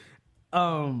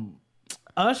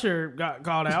 Usher got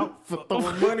called out For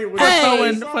throwing money with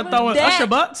Hey, for throwing Usher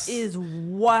bucks. Is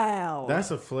wild.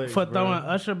 That's a flex. For bro. throwing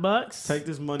Usher bucks. Take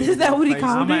this money. Is that what he face.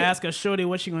 called I'm gonna it? ask a shorty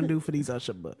what she gonna do for these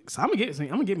Usher bucks. I'm gonna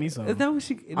get me some. Is that what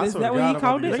she? I Is swear that to what God, he I'm about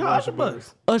called to get it? some Usher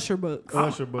bucks. Usher bucks.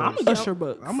 Usher bucks. Usher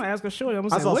bucks. I'm gonna ask a shorty. I'm I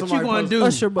gonna say, saw what you somebody gonna post- do?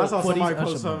 Usher I bucks. saw for these somebody Usher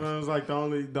post something. bucks? It was like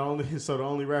the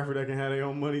only rapper that can have their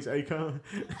own money's Akon.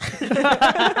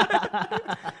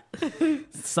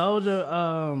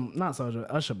 Soulja, not Soulja,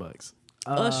 Usher bucks.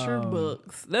 Usher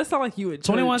bucks. That sound like you at church.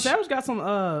 21 Savage got some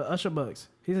Usher bucks.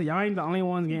 He said, "Y'all ain't the only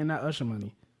ones getting that Usher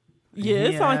money." Yeah,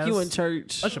 it sound like you Yes. in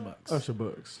church. Usher bucks. Usher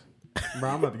bucks. Bro,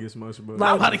 I'm about to get some Usher bucks.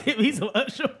 I'm about to get me some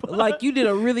Usher bucks. Like you did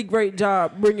a really great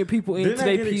job bringing people into Didn't that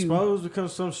their get pew. exposed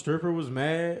because some stripper was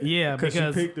mad? Yeah, because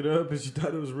because- she picked it up and she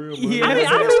thought it was real money. Yeah. I mean,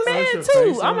 Usher I'd be mad face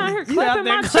too. on I'm out it. here You out clapping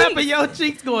there my clapping cheeks. your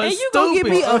cheeks going And you stupid. gonna give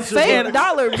me a Usher fake bucks.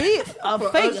 dollar bit, a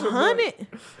fake Usher bucks. $100?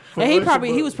 For And he Usher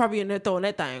was bucks. probably in there throwing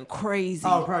that thing crazy.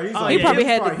 Oh, probably. He's Oh, like, he probably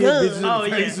had the hit gun. bitches in the Oh,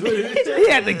 yeah. face with it. He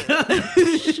had the gun.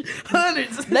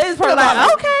 Hundreds. They was probably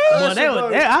like, okay. Well,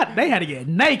 they had to get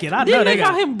naked. I know Didn't they they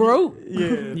call got him broke? Yeah,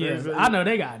 Yeah, I know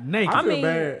they got naked. I feel mean,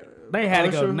 bad. They had to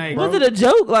go Usher, naked. bro. Was it a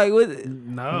joke? Like, was it?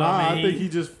 No, Nah, I I mean, think he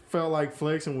just felt like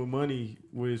flexing with money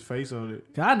with his face on it.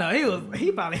 I know he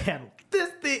probably had this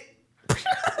thick. I'm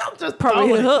just Probably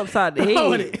throwing hit her it. upside the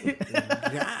Throwing head.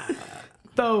 it.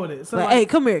 Throwing it. So Like, like, hey,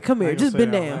 come here, I ain't just gonna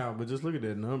bend say it out down. loud, but just look at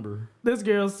that number. this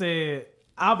girl said,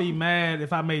 "I'll be mad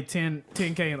if I made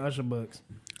 10K in Usher bucks."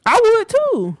 I would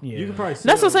too. Yeah. You could probably sell,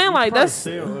 That's what I'm saying. Like that's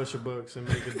sell Usher bucks and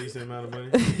make a decent amount of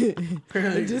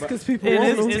money. just because people It want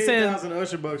is- them. it says- 10,000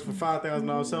 Usher bucks for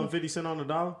 $5,000, selling 50 cents on the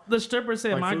dollar. The stripper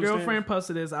said, Like "My food girlfriend stamps?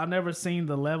 posted this. I've never seen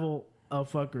the level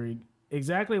of fuckery.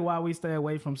 Exactly why we stay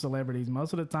away from celebrities.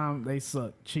 Most of the time, they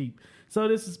suck, cheap, so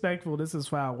disrespectful. This is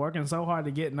foul. Working so hard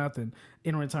to get nothing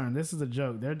in return. This is a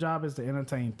joke. Their job is to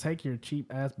entertain. Take your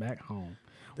cheap ass back home.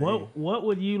 What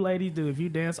would you ladies do if you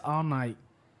dance all night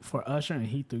for Usher and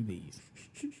he threw these?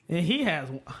 And he has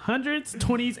hundreds,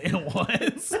 20s, and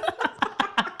ones.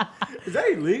 Is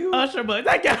that illegal? Usher, but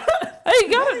that guy. Hey,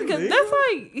 got it, because that's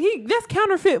like that's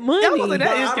counterfeit money. I was like, that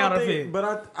But is I don't counterfeit. think-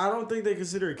 But I don't think they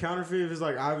consider it counterfeit if it's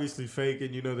like obviously fake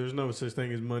and there's no such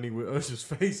thing as money with Usher's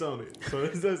face on it. So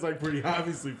that's like pretty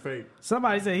obviously fake.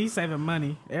 Somebody said he's saving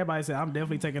money. Everybody said, I'm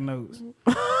definitely taking notes.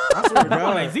 I swear to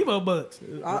I'm like, God. Zebo bucks.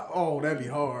 That'd be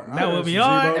hard. That would be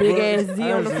hard. Big ass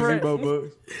Z on the front.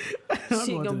 Zebo bucks.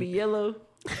 Shit gonna be yellow.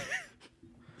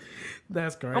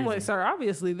 That's crazy. I'm like, sir,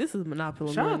 obviously this is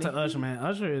monopoly Shout money. out to Usher, man.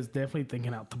 Usher is definitely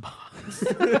thinking out the box.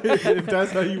 If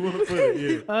that's how you want to put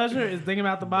it, yeah. Usher is thinking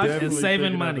out the box Definitely and saving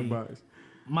thinking out the money. box.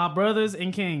 My brothers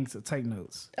and kings, take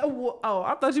notes. Oh,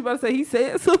 I thought you about to say he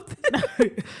said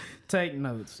something. Take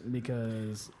notes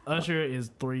because Usher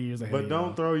is 3 years ahead. But of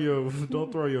don't y'all.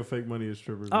 throw your fake money at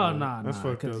strippers. Oh, man. nah, That's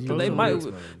fucked 'cause up. you- Throw They some might, real-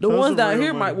 the Throw ones some down real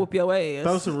here money. might whoop your ass.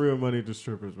 Throw some real money to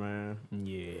strippers, man.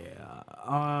 Yeah.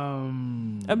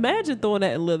 Imagine throwing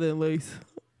that in leather and lace.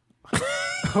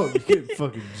 Oh, you get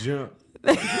fucking jumped.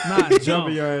 Not Jumping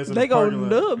jump. your ass in They the gonna parking lot.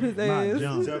 nub his Not ass.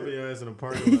 jump. Jumping your ass in the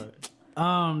parking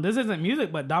lot. This isn't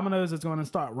music, but Domino's is going to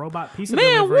start robot pizza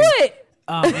Man, delivery.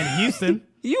 what? In Houston.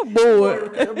 You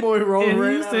bored? That boy rolling In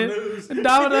right out of Houston, news.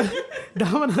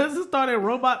 Domino's has started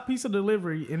robot pizza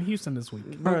delivery in Houston this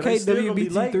week. Bro, they still gonna be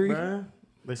late, KWBT3. bro.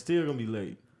 They still gonna be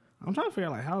late. I'm trying to figure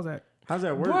out like how's that? How's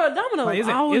that work? Bro, Domino's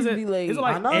Like, always be late. Is it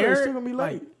like I know air? they're still gonna be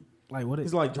late. Like what is?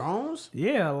 It's like drones.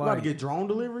 Yeah, You gotta like get drone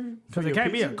delivery because it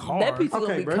can't be a car. That pizza gonna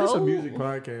Okay, be bro, this is a cold. music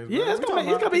podcast. Bro. Yeah, it's We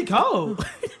gonna be cold.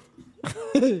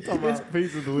 talking about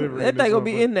pizza delivery. That thing gonna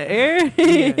be in the air.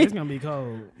 Yeah, it's gonna be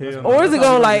cold. Or is it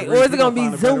gonna like? Or is it gonna be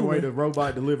Find a better way zooming? to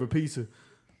robot deliver pizza.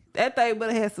 That thing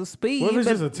better have some speed. What if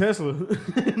it's You just a Tesla?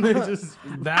 They just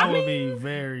That would be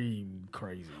very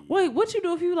crazy. Wait, what you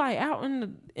do if you like out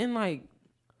in like?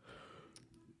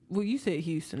 Well, you said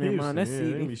Houston. Never mind. That's yeah,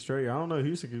 they city. be straight. I don't know.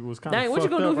 Houston was kind Dang, of what you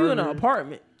fucked gonna do up if you in an earlier.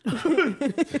 apartment?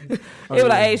 Oh, They were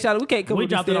like, "Hey, Charlotte, we can't come We up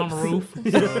dropped the it on the steps."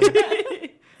 roof.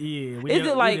 So, yeah. We Is did-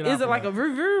 it we like did is our it like a part.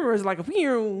 vroom or is it like a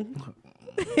vroom?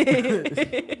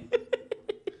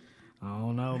 I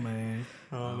don't know, man.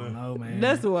 I don't know, man.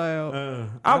 That's wild. I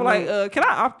I'm like, can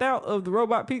I opt out of the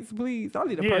robot pizza, please? I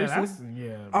need a yeah, person. that's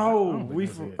yeah. I Oh, don't think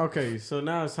that's it. okay. So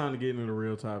now it's time to get into the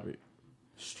real topic: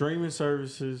 streaming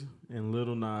services and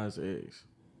Little Nas X.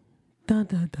 Dun,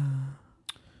 dun, dun.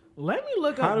 Let me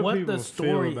look How up do what people the feel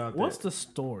story. about What's that? the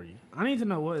story? I need to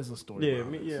know what is the story. Yeah,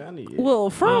 about. I need it. Well,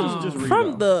 from Just read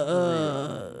from off.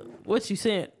 the what you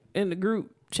sent in the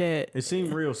group chat, It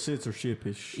seemed real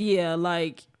censorship-ish. yeah,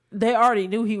 like they already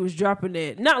knew he was dropping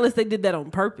that. Not unless they did that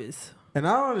on purpose. And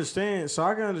I don't understand. So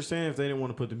I can understand if they didn't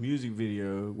want to put the music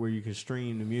video where you can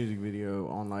stream the music video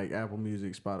on like Apple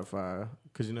Music, Spotify,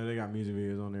 because they got music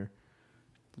videos on there.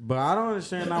 But I don't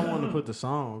understand not wanting to put the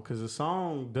song because the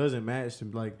song doesn't match to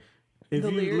like. If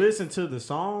The you lyrics? listen to the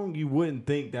song, you wouldn't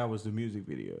think that was the music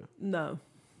video. No,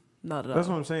 not at all. That's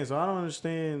what I'm saying. So I don't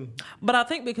understand. But I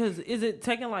think because is it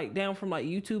taken like down from like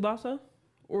YouTube also,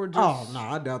 or just Oh no,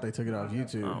 I doubt they took it off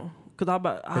YouTube. Because I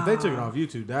about If they took it off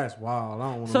YouTube, that's wild. I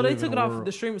don't want to. So they took it off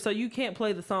the stream, so you can't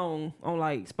play the song on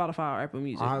like Spotify or Apple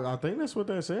Music. I think that's what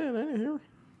they said. They didn't hear.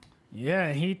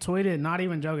 Yeah, he tweeted, not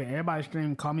even joking. Everybody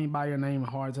screamed, "Call me by your name"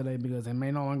 hard today because it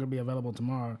may no longer be available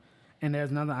tomorrow, and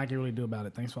there's nothing I can really do about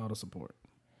it. Thanks for all the support.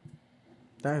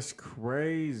 That's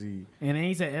crazy. And then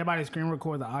he said, everybody screen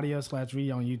record the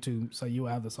audio/video on YouTube, so you will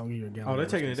have the song in your gallery. Oh, they're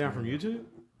taking it down from YouTube?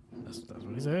 That's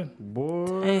what he said.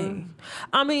 Boy. Dang.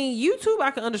 I mean, YouTube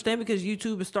I can understand because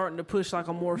YouTube is starting to push like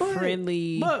a more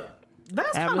friendly. But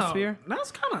that's atmosphere.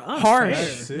 That's kind of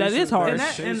Harsh. That is harsh.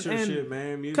 That's And that- censorship,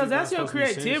 man. Music Because not that's your supposed to be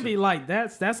creativity. censored. Like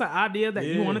that's an idea that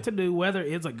you Yeah. wanted to do, whether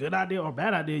it's a good idea or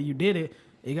bad idea. You did it.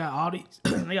 You got all these,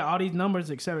 they got all these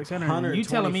numbers, et cetera, et cetera. And you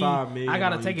telling me 125 million I got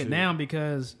to on take it YouTube. down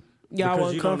because Y'all Because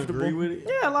weren't you don't comfortable. agree with it?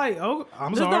 yeah, like oh,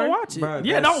 I'm Just sorry. don't watch it. Bro,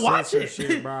 Yeah, that's don't watch it.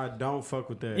 censorship, bro. Don't fuck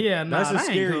with that. Yeah, nah, that's a that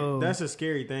ain't scary. cool. That's a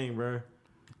scary thing, bro.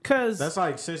 Cause That's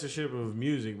like censorship of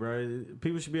music, bro.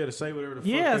 People should be able to say whatever the fuck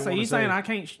yeah, they so wanna he's say.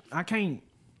 saying I can't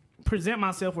present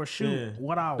myself or shoot Yeah.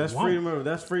 what I That's want.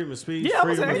 freedom of speech. Yeah, I'm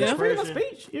freedom saying of yeah, freedom of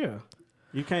expression. speech. Yeah.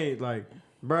 You can't like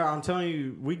Bro, I'm telling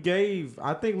you,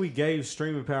 I think we gave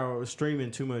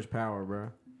streaming too much power, bro.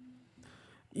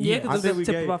 Yeah, because it's the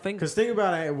tip of our fingers. Because think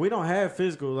about it, we don't have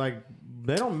physical, like,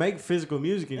 they don't make physical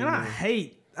music anymore. And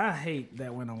I hate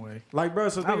that went away. Like, bro,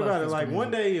 so think about it. Like, music.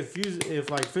 one day, if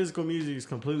like physical music is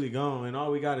completely gone and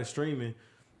all we got is streaming,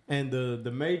 and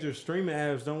the major streaming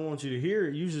apps don't want you to hear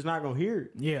it, you just not gonna hear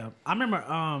it. Yeah, I remember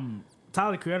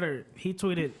Tyler the Creator. He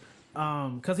tweeted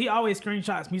because he always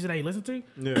screenshots music that he listens to.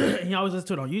 Yeah, he always listens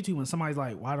to it on YouTube. And somebody's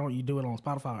like, "Why don't you do it on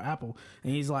Spotify or Apple?"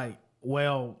 And he's like,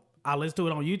 "Well, I listen to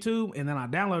it on YouTube and then I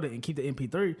download it and keep the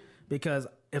MP3 because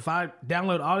if I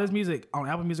download all this music on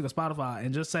Apple Music or Spotify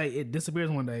and just say it disappears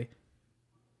one day,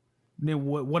 then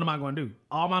what am I going to do?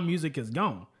 All my music is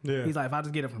gone." Yeah. He's like, if I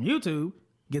just get it from YouTube,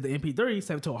 get the MP3,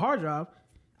 save it to a hard drive,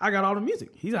 I got all the music.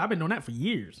 He's like, I've been doing that for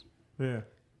years. Yeah,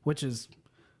 Which is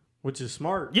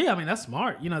smart. Yeah, I mean, that's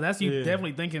smart. You know, that's you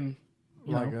definitely thinking,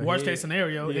 like worst case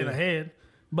scenario in ahead.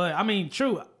 But I mean,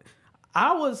 true.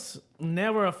 I was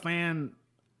never a fan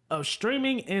of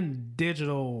streaming and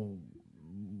digital,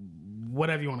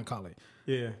 whatever you want to call it.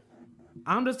 Yeah,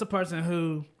 I'm just a person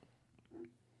who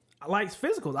likes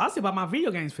physicals. I still buy my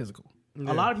video games physical.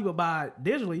 Yeah. A lot of people buy it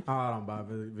digitally. I don't buy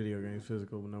video games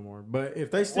physical no more. But if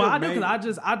they still, Well, I do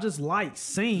because I just like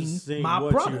seeing my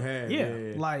what product. you have.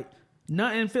 Yeah, like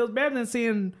nothing feels better than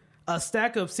seeing a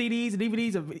stack of CDs and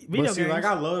DVDs of video But see, games. like,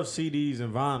 I love CDs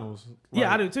and vinyls. Yeah,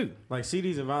 I Like, do too. Like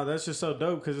CDs and vinyls, that's just so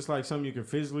dope because it's like something you can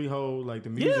physically hold. Like the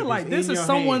music, Yeah, like is this in is your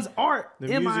someone's hand. art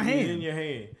The in my music is hand. in your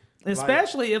hand.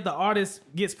 Especially if the artist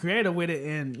gets creative with it,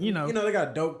 and You know, they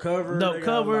got dope cover. dope they got,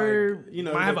 cover. like, you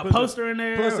know, might they have a put poster in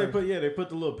there. Plus, or- they put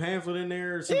the little pamphlet in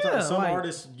there. Sometimes Yeah, some like-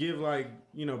 artists give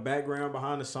background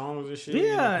behind the songs and shit.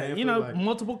 Yeah,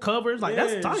 multiple covers. Like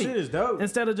that's tight. Shit is dope.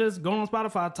 Instead of just going on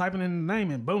Spotify, typing in the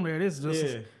name, and boom, there it is. Just,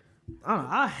 Yeah. I don't know.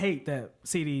 I hate that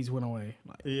CDs went away.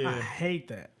 Like, Yeah. I hate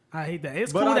that.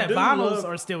 It's But cool I that do vinyls love-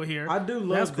 are still here. I do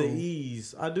That's love the cool.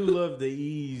 ease. I do love the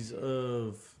ease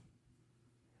of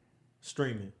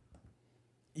streaming.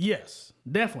 Yes,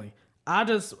 definitely. I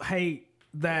just hate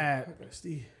that.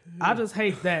 I just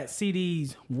hate that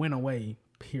CDs went away.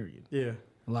 Period. Yeah.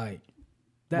 Like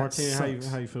that. Martina, sucks.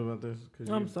 how you feel about this? 'Cause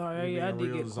I'm sorry, I being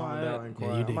did real get zoned quiet. out and Yeah,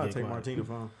 quiet. you I'm did about to get take quiet. Martina's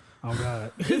phone. Oh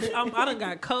God. I done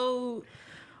got cold.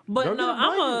 But Go no,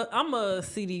 get a I'm a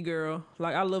CD girl.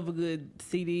 Like I love a good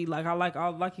CD. Like I like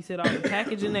all, like you said, all the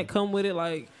packaging that come with it.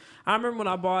 Like I remember when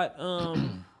I bought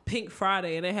Pink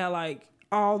Friday and they had like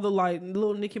all the like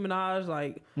little Nicki Minaj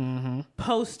like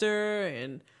poster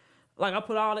and like I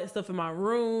put all that stuff in my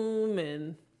room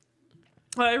and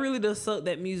like, it really does suck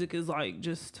that music is like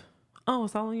just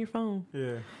it's all on your phone.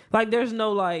 Yeah. Like there's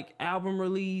no like album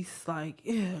release. Like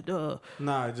duh.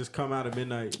 Nah, it just come out at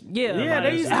midnight. Yeah, Yeah, like,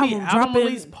 they used to be album album dropping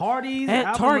release parties at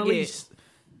album Target. release-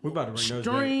 We about to bring those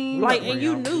Stream. back. Like, We about to and bring you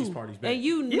album release knew, parties back. and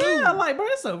you knew. Yeah, like bro,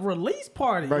 it's a release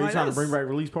party. Bro, you Like, trying to that's- bring back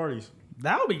release parties?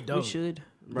 That would be dope. we should.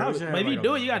 Bro, we should have But if you like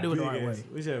do a it, you gotta do it the big right ass- way.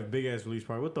 We should have a big ass release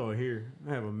party. We'll throw it here.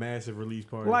 I have a massive release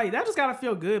party. Like that just gotta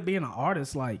feel good being an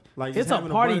artist. Like Like, it's just a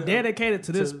having a party bunch- dedicated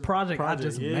to this to project I project,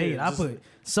 just yeah, made. I just- put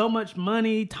so much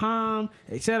money, time,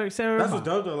 et cetera, et cetera. that's what's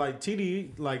dope though. Like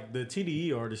TDE, like the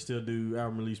TDE artists still do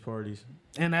album release parties.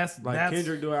 And that's Like that's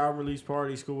Kendrick do an album release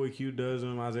party. Schoolboy Q does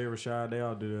them. Isaiah Rashad, they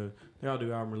all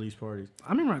do album release parties.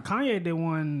 I remember Kanye did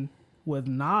one with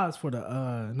Nas for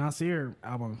the Nasir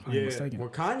album. If I'm not mistaken. Well,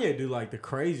 Kanye do like the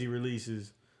crazy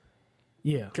releases.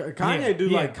 Yeah, Kanye yeah, do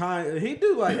yeah. like he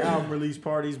do like album release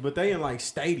parties, but they in like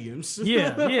stadiums.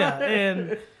 yeah,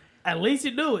 and at least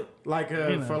you do it. Like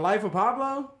know. for Life of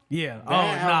Pablo. Yeah. That Oh nah,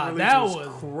 album that release was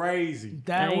crazy, I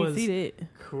that ain't was see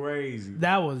that. crazy,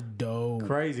 that was dope.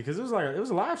 crazy. Because it was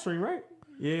a live stream, right?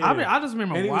 Yeah. I just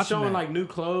remember and he was watching showing that. like new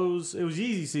clothes. It was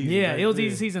Yeezy season. Yeah, like, it was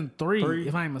Easy Season 3, Three.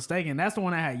 if I ain't mistaken. That's the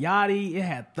one that had Yachty. It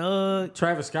had Thug.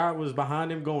 Travis Scott was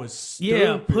behind him going stupid.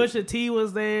 Yeah, Pusha T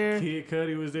was there. Kid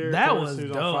Cudi was there. That Of course, was he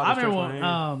dope. on I Father remember Stretch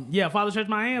My when, Hands. Father Stretch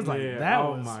My Hands. Like, Yeah. that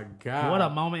Oh was, my God. what a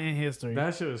moment in history.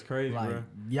 That shit was crazy, like, bro.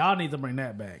 y'all need to bring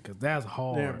that back, because that's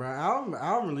hard. Yeah, bro.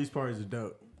 Album release parties are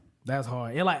dope. That's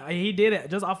hard. And, like, he did it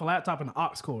just off a laptop in the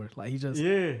aux cord. Like, he just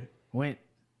Yeah. went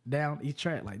down each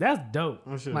track. Like, that's dope.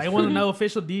 That shit Like, was it wasn't no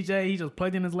official DJ. He just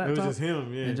plugged in his It laptop. was just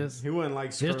him, yeah. And just- he wasn't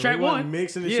like track he wasn't one.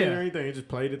 mixing the Yeah. shit or anything. He just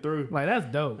played it through. Like, that's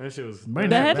dope. That shit was. Bring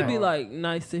That that had to back. be like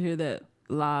nice to hear that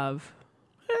live.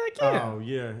 Heck yeah. Oh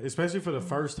yeah, especially for the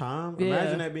first time. Yeah.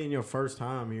 Imagine that being your first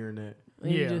time hearing that.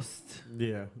 And you Yeah. just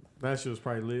Yeah, that shit was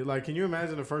probably lit. Like, can you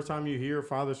imagine the first time you hear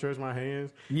 "Father Stretch My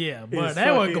Hands"? Yeah, but It's they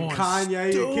were fucking going Kanye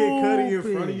and stupid. Kid Cudi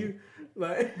in front of you.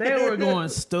 Like They were going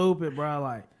stupid, bro.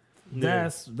 Like, Yeah.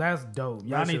 that's dope.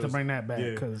 Y'all That need shit to was- bring that back, yeah.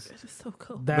 because it's just so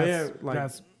cool. that's yeah, like-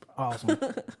 that's Awesome.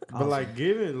 But like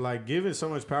giving so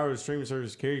much power to streaming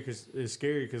services is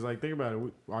scary because like think about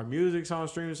it. Our music's on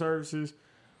streaming services.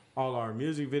 All our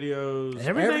music videos,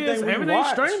 everything's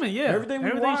streaming. Yeah,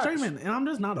 everything's streaming, and I'm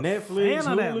just not a Netflix,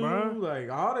 fan of that, Hulu, bro. Like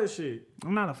all that shit.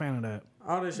 I'm not a fan of that.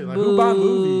 All that shit. Like who buy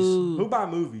movies? Who buy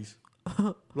movies?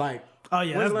 Like oh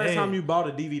yeah, when's that's the last dead. time you bought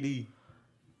a DVD?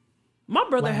 My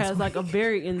brother has like a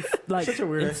very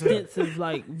extensive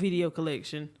like video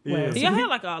collection. Yeah. He had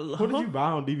like a. What did you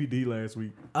buy on DVD last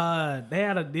week? They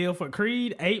had a deal for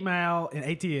Creed, 8 Mile, and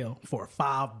ATL for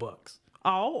 $5.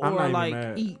 All I'm not or even like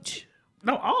mad. each.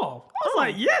 No, all. I was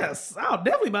like, yes, I'll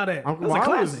definitely buy that. That's a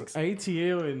classic.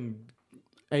 ATL and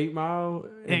 8 Mile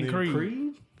And then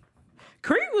Creed.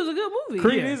 Creed was a good movie.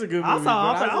 Creed is a good movie.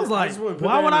 I was like, wouldn't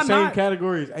why put would that I in the same not?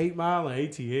 category as 8 Mile and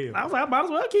ATL. I was like, I might as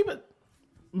well keep it.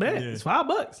 Bet Yeah. it's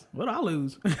 $5. What do I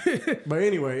lose? But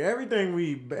anyway, everything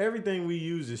we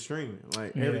use is streaming.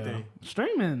 Like everything.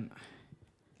 Streaming.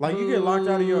 Like you get locked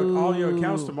out of all your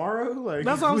accounts tomorrow. Like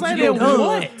That's what I'm what saying. you Then gonna do?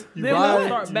 what? You Then ride- what?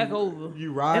 Start back over.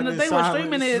 You ride. And the thing with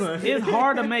streaming is it's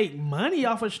hard to make money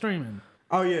off of streaming.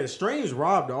 Oh yeah, streams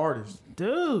rob the artists.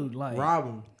 Dude, like Rob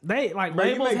them. they like Bro,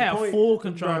 you labels make have point- full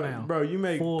control now. Bro, you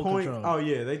make Full point. control. Oh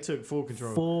yeah, they took full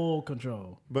control. Full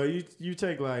control. But you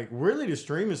take like really the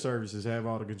streaming services have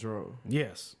all the control.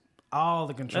 Yes. All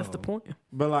the control. That's the point.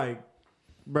 But like,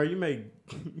 bro, you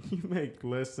make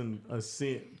less than a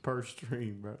cent per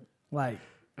stream, bro. Like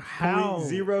how is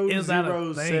that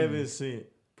a thing? 0.007 cent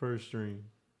per stream.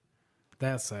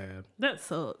 That's sad. That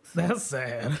sucks. That's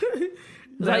sad.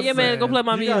 It's like, yeah, man, go play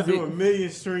my You gotta music. do 1 million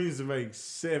streams to make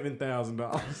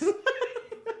 $7,000.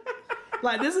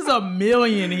 Like this is a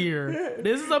million here.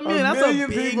 This is a million. That's a million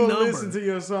big people number. listen to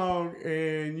your song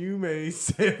and you made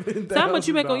 $7,000. So how much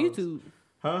you make on YouTube?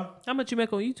 Huh? How much you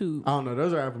make on YouTube? I don't know.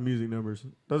 Those are Apple Music numbers.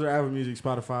 Those are Apple Music,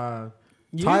 Spotify.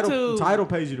 YouTube. Tidal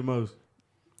pays you the most.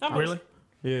 How much? Really?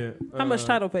 Yeah. How much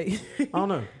title pay? I don't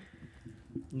know.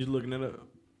 You looking it up?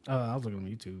 I was looking on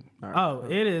YouTube. Right. Oh,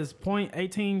 it is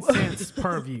 0.18 cents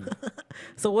per view.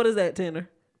 So what is that, Tanner?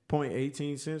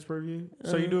 0.18 cents per view.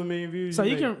 So you do 1 million views. So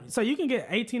you can get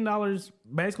 $18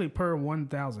 basically per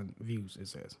 1,000 views. It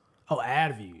says. Oh,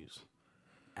 ad views.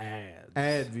 Ads.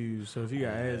 ad views. So if you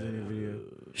got ads in your video.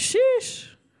 Sheesh.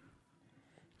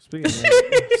 Speaking of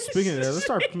that, let's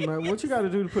start. What you got to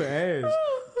do to put ads? I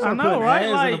Start know, putting right? ads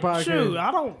in Like, the podcast. shoot,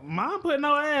 I don't mind putting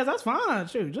no ads. That's fine.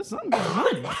 Shoot, just something getting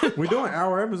money. We're doing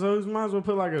hour episodes. Might as well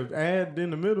put like an ad in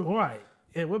the middle. Right.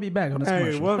 Yeah, we'll be back on this Hey,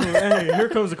 commercial. welcome. Hey, here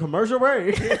comes a commercial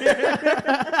break.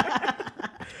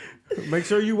 Make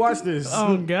sure you watch this.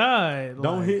 Oh God!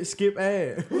 Don't hit skip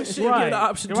ad. Should give the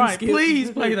option to right. skip.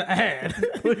 Please play the ad.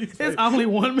 Please It's only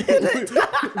 1 minute.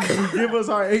 give us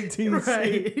our 18 cents.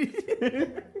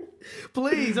 Right.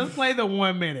 Please just play the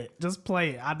 1 minute. Just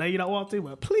play it. I know you don't want to,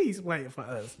 but please play it for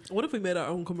us. What if we made our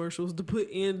own commercials to put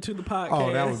into the podcast?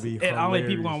 Oh, that would be And only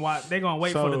people hilarious. gonna watch. They're gonna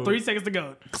wait for the 3 seconds to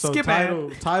go. So Skip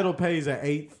title pays an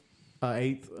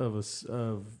eighth of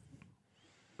so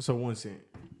 1 cent.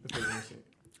 That's like 1 cent.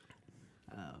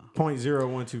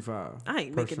 0.0125. I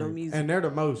ain't per making no stream. music. And they're the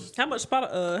most. How much how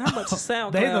much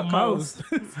SoundCloud They the cost?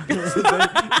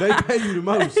 most. they pay you the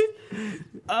most.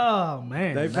 Oh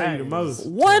man, They pay you the most.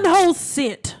 1 whole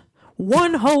cent.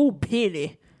 1 whole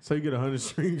penny. So you get 100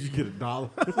 streams, you get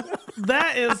 $1.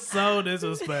 That is so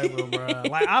disrespectful, bro.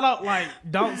 Like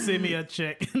don't send me a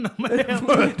check in the mail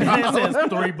that says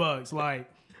 $3.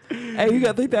 Like, Hey, you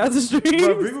got 3,000 streams?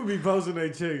 Bro, people be posting their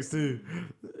checks too.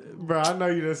 Bro, I know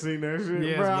you done seen that shit.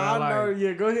 Yes, bro, bro, I know. like-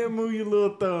 Yeah, go ahead and move your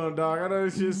little thumb, dog. I know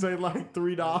this shit say like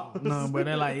 $3. no, but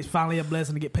they're like, it's finally a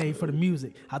blessing to get paid for the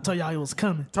music. I told y'all it was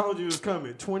coming. Told you it was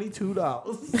coming.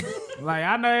 $22. Like,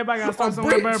 I know everybody got to start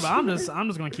somewhere, bro, but I'm just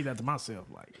gonna keep that to myself.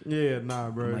 Like, Yeah, nah,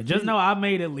 bro. just know I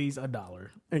made at least $1.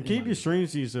 And keep your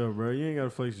streams to yourself, bro. You ain't gotta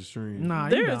flex your streams. Nah, you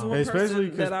There is don't. one Especially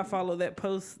person that I follow that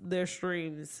posts their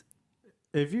streams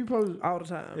If you post all the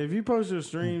time. If you post your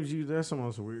streams, that's some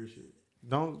of some weird shit.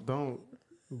 Don't.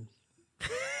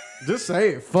 Just say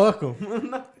it. Fuck them.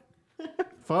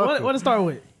 Fuck What 'em. to start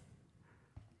with?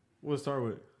 What to start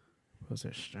with? What's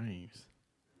their streams?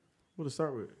 What to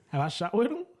start with? Have I shot with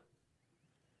them?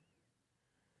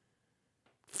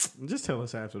 Just tell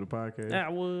us after the podcast. I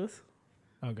was.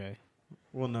 Okay.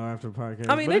 Well, no, after the podcast.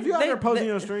 I mean, but they- if you out there they- posting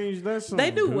they- your streams, that's some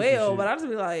They do goofy well, shit. but I just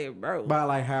be like, bro. By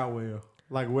like how well?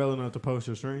 Like well enough to post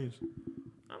your streams?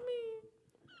 I mean,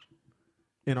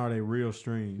 And are they real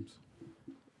streams?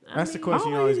 I That's the mean,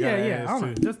 question you always gotta I ask don't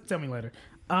know. too. Just tell me later.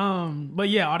 But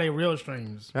yeah, are they real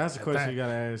streams? That's the question you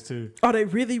gotta ask too. are they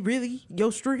really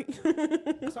your stream?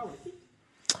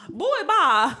 Boy,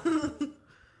 bye.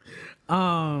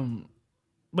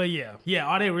 But yeah,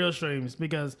 are they real streams?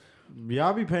 Because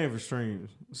y'all be paying for streams.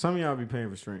 Some of y'all be paying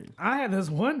for streams. I had this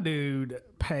one dude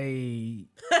pay.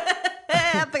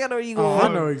 I think I know where you Oh, going.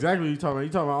 I know exactly what you're talking about. You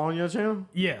talking about on your channel?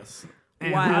 Yes.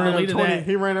 And Wow.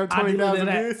 He ran up 20,000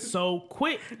 views. so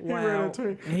quick. He ran up 20.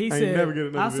 And he I ain't said, never get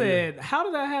another I video. said, how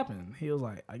did that happen? He was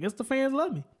like, I guess the fans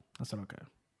love me. I said,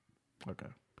 okay.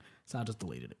 So I just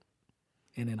deleted it.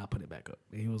 And then I put it back up.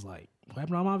 And he was like, what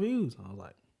happened to all my views? I was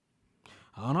like,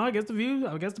 I don't know. I guess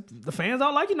the fans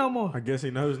don't like you no more. I guess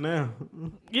he knows now.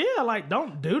 Yeah, like,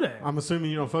 don't do that. I'm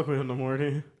assuming you don't fuck with him no more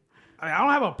then. I don't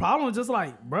have a problem with just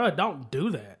like, bruh, don't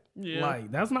do that. Yeah.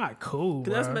 Like, that's not cool,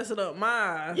 That's bruh. messing up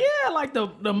my. Yeah, like the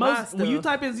most, when you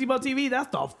stuff. type in Zebo TV, that's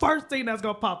the first thing that's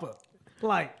going to pop up.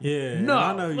 Like, Yeah, no.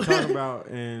 I know you're talking about,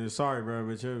 and sorry, bro,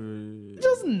 but you're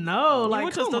just no. You Like,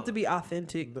 want your come stuff on. to be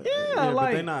authentic. Yeah,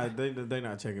 like, but they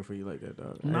not checking for you like that,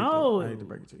 dog. no. I hate to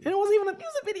break it to you. And it wasn't even a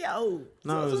music video.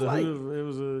 No, So it it's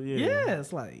was a yeah. yeah,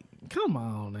 it's like, come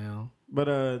on now.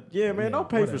 But yeah, man, don't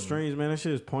pay whatever. for streams, man. That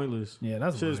shit is pointless. Yeah,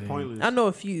 that's shit is lame. pointless. I know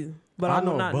a few, but I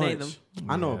will not name them.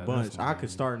 I know Yeah, a bunch. that's I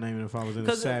could start naming if I was in a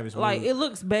Because savage like mood. it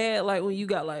looks bad, like when you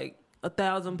got like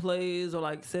 1,000 plays or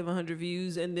like 700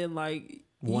 views, and then like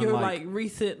One you're like. like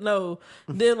recent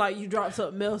then like you drop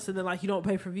something else, and then like you don't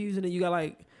pay for views, and then you got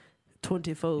like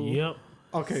 24. Yep.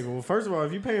 Okay, well, first of all,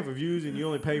 if you paying for views and you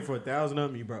only pay for 1,000 of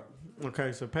them, you broke.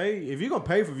 Okay, so if you're gonna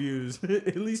pay for views,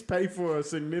 at least pay for a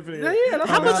significant. Yeah, that's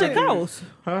How what much I'm it saying. cost?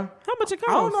 Huh? How much it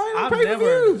I don't cost? know. I I've ain't pay never-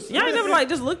 for views. Y'all ain't never like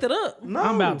just looked it up. No,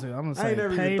 I'm about to. I'm gonna say, I ain't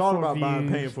never pay even thought for about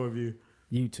views. paying for a view.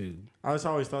 YouTube. I just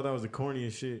always thought that was the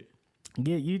corniest shit.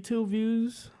 Get YouTube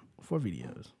views for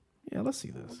videos. Yeah, let's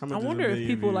see this. How I much is a wonder if million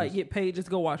people views? like get paid just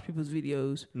to go watch people's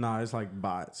videos. Nah, it's like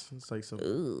bots. It's like some.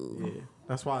 Yeah,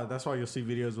 that's why you'll see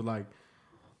videos with like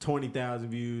 20,000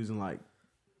 views and like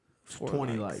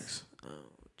 20 likes Oh,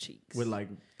 cheeks. with like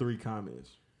 3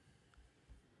 comments.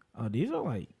 Oh, these are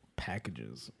like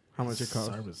packages. How much it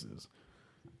costs? Services.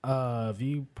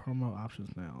 View promo options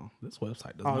now. This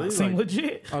website does Oh, not these seem like-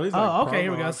 legit. oh, these like okay,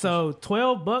 here we promo go. options. So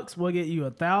 $12 will get you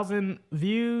 1,000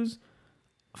 views,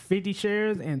 50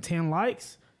 shares, and 10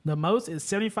 likes. The most is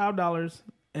 $75,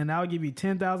 and that will give you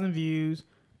 10,000 views,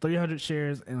 300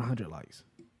 shares, and 100 likes.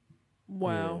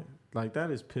 Wow. Yeah. Like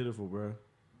that is pitiful, bro.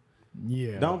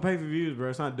 Yeah. Don't pay for views, bro.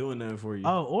 It's not doing nothing for you.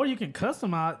 Oh, or you can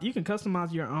customize. You can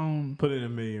customize your own Put it in a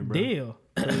million, bro. deal.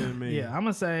 Put it in a million. Yeah, I'm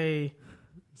gonna say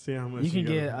See how much you can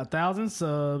got. get 1,000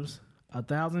 subs,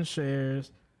 1,000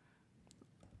 shares,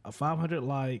 500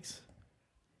 likes,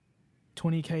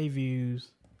 20K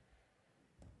views.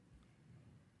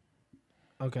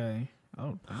 Okay.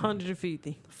 Oh,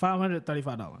 $150.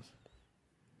 $535.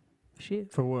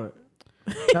 Shit. For what?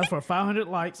 That's for 500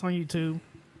 likes on YouTube,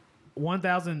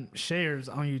 1,000 shares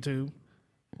on YouTube,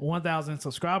 1,000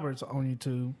 subscribers on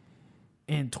YouTube,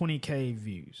 and 20K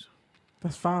views.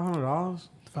 That's $500.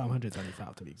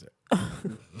 535 to be exact.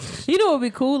 You know what would be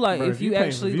cool? Like Bro, if you paying for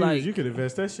actually views, like you could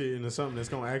invest that shit into something that's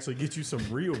gonna actually get you some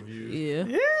real views.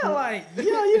 yeah. Yeah, like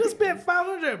you just spent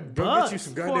 $500. Go get you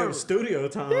some goddamn studio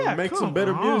time. Yeah, make come some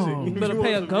better on. music. You better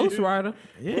pay a ghostwriter.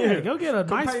 Yeah, go get a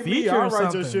Come nice pay me. feature I'll or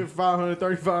write something. your shit for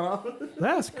 $535.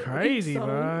 That's crazy,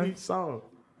 bro. Each song.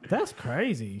 That's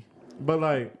crazy. But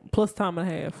like, Plus time and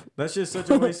a half. that's just such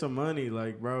a waste of money.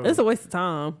 Like, bro, It's a waste of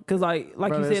time because like bro,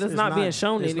 you said, it's not being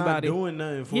shown to it's anybody. Not doing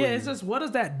nothing for Yeah, you. it's just what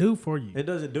does that do for you? It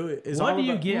doesn't do it. It's What all do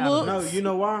you about- get out of No, this? you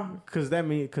know why? Because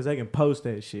they can post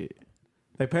that shit.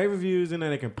 They pay for views and then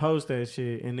they can post that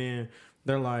shit, and then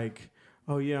they're like,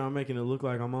 "Oh yeah, I'm making it look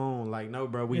like I'm on." Like, no,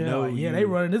 bro, we know. yeah, you. they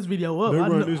running this video up. They I,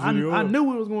 running knew, this video I up. knew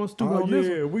we was going stupid Oh on this.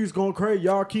 yeah, we was going crazy.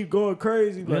 Y'all keep going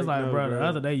crazy. It's like, no, bro, the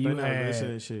other day you They not missing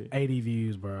had that shit. 80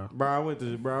 views, bro. Bro, I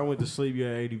went to sleep. You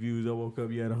had 80 views. I woke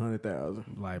up. You had 100,000.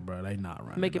 Like, bro, they not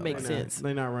running. Make it up. make sense.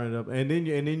 They not running up. And then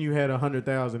you had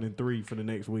 100,003 for the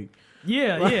next week.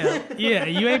 Yeah.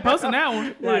 You ain't posting that one.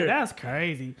 Like, Yeah. that's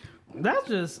crazy. That's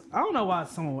just, I don't know why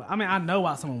someone would, I mean, I know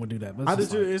why someone would do that, but it's,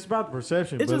 just like, It's about the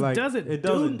perception. It but just like, doesn't it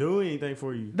doesn't do anything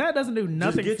for you. that doesn't do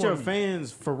nothing Just get for your me.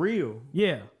 fans for real.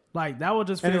 Yeah. Like, that would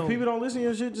just And feel, if people don't listen to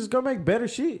your shit, just go make better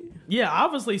shit. yeah,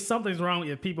 obviously something's wrong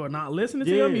if people are not listening to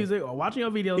Yeah. your music or watching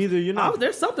your videos. Either you're not-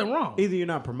 there's something wrong. Either you're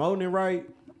not promoting it right,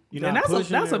 you're And not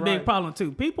pushing that's it a big right. problem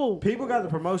too. People People got the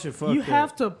promotion fucked you up.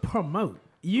 have to promote.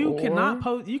 You Or- cannot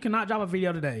post. You cannot drop a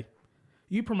video today.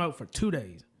 You promote for 2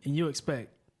 days and you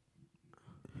expect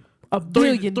A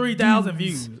billion 3,000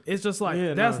 views. It's just like Yeah,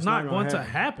 no, that's it's not not gonna going to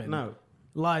happen. happen. No.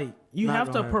 Like you Not have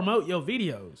to gonna happen. promote your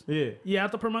videos. Yeah. You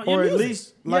have to promote Or your at music.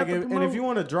 least You like have to and if promote- you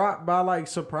want to drop by like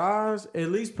surprise, at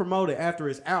least promote it after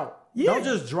it's out. Yeah. Don't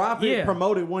just drop it,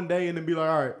 promote it one day, and then be like,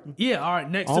 all right. Yeah, all right,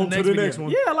 next on to the next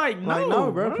one. Yeah,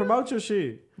 no, bro. Promote your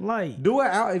shit. Like, do it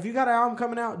out. If you got an album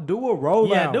coming out, do a rollout.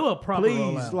 Yeah, do a proper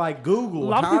rollout. Please, like Google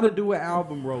how to do an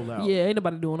album rollout. Yeah, ain't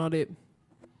nobody doing all that.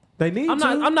 They need to.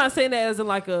 I'm not saying that as in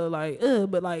like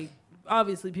but like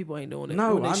obviously people ain't doing it.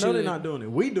 No, I know they're not doing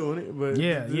it. We doing it, but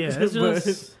it's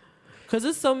just because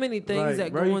there's so many things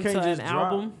that go into an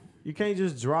album. You can't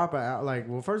just drop it like.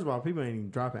 Well, first of all, people ain't even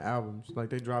dropping albums.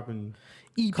 Like they dropping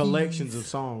EPs. collections of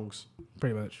songs.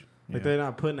 Pretty much. Like they're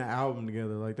not putting an album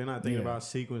together. Like they're not thinking about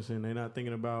sequencing. They're not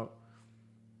thinking about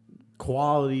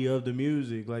quality of the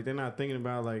music. Like they're not thinking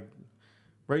about like,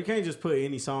 bro, you can't just put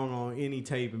any song on any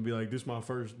tape and be like, this my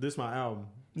album.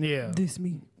 Yeah. This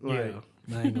me. Like,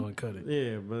 I ain't gonna cut it.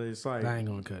 Yeah, but it's like I ain't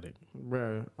gonna cut it.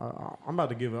 Bro, I'm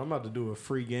about to do a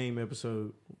free game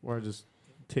episode where I just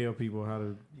tell people how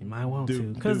to. You might want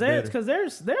to, because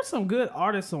there's some good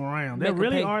artists around. There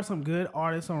really are some good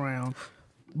artists around,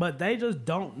 but they just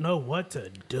don't know what to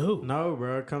do. No,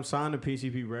 bro, come sign to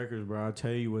PCP Records, bro. I'll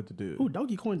tell you what to do. Ooh,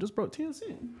 Donkey Coin just broke 10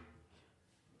 cents.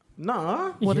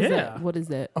 Nah. What is that? What is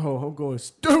that? Oh, I'm going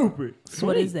stupid. Sweet.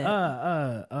 What is that?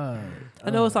 I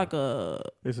know it's like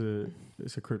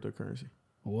it's a cryptocurrency.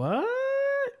 What?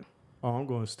 Oh, I'm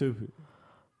going stupid.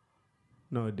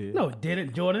 No, it did. No, it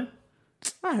didn't, Jordan.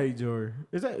 I hate Jordan.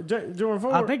 Is that Jordan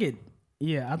Ford? I think it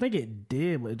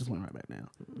did, but it just went right back down.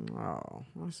 Oh,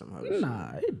 that's some other shit.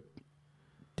 Nah, it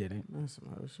didn't. That's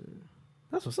some other shit.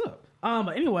 That's what's up.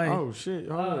 But anyway. Oh shit.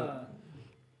 Hold up.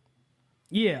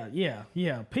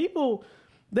 Yeah. People,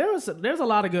 there's a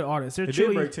lot of good artists. It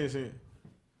did break 10 cents.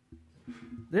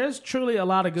 There's truly a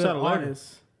lot of good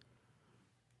artists.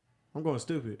 I'm going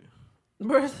stupid.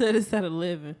 Bro said it's at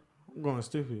 11. I'm going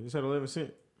stupid. It's at 11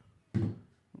 cents.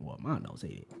 Well, mine don't say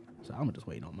it, so I'm just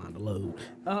waiting on mine to load.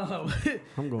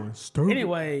 I'm going stupid.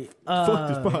 Anyway, fuck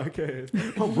this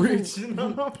podcast. I'm rich. You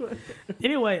know?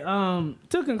 Anyway,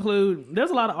 to conclude,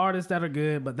 there's a lot of artists that are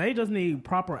good, but they just need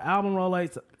proper album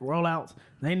rollouts.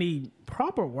 They need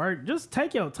proper work. Just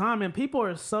take your time, and people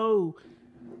are so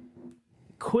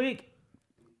quick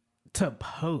to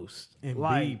post and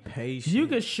like, be patient.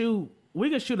 We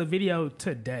could shoot a video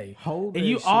today. Hold and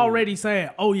you shit. already saying,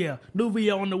 "Oh yeah, new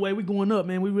video on the way. We going up,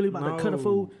 man. We really about to cut a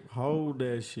fool." Hold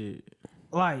that shit.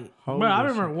 Like, bro, I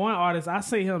remember one artist. I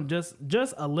see him just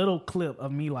a little clip of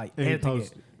me like editing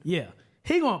it. Yeah,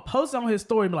 he gonna post it on his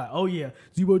story and be like, "Oh yeah,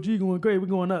 ZeboG going great. We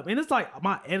going up." And it's like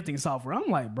my editing software.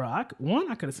 I'm like, bro, I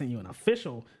could have sent you an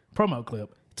official promo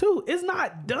clip. Two, it's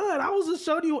not done. I was just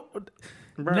showing you.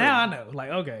 Bruh. Now I know. Like,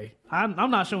 okay,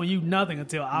 I'm not showing you nothing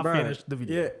until I finish the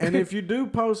video. Yeah, and if you do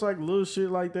post like little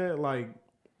shit like that, like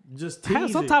just tease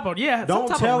have some type of don't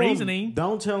some type of reasoning.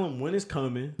 Don't tell them when it's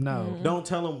coming. No. Mm-hmm. Don't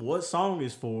tell them what song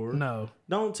it's for. No.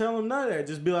 Don't tell them none of that.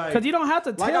 Just be like, because you don't have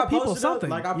to tell people something.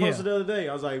 Like I posted the other day,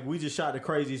 I was like, we just shot the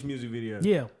craziest music video.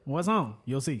 Yeah, what song?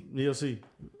 You'll see.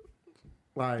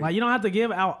 Like you don't have to give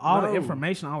out all the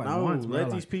information all at once.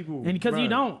 Let these people, and because you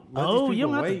don't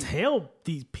have to tell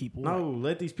these people. No,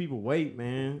 let these people wait,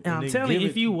 man. And I'm telling you,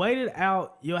 if you wait it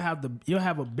out, you'll have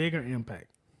a bigger impact.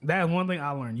 That's one thing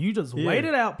I learned. You just wait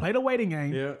it out, play the waiting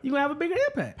game. Yeah. You're gonna have a bigger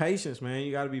impact. Patience, man.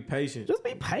 You gotta be patient. Just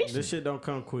be patient. This shit don't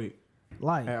come quick.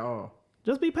 Like at all.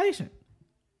 Just be patient.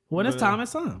 When it's time,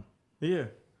 it's time. Yeah.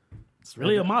 It's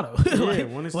really a motto. Yeah,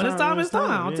 when it's time, it's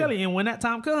time. I'm telling you, and when that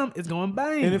time comes, it's going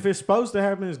bang. And if it's supposed to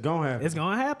happen, it's gonna happen. It's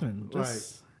gonna happen.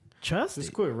 Just trust it.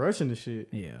 Just quit rushing the shit.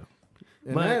 Yeah.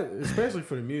 And that, especially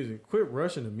for the music. Quit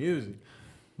rushing the music.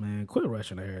 Man, quit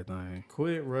rushing everything.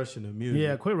 Quit rushing the music.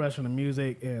 Yeah, quit rushing the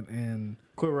music and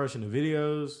quit rushing the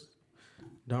videos.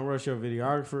 Don't rush your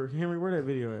videographer. Henry, where that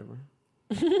video at, bro?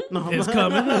 No, it's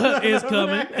coming. It's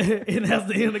coming. And that's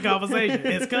the end of the conversation.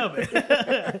 It's coming.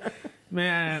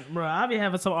 Man, bro, I be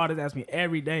having some artists ask me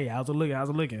every day. How's it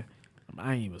looking?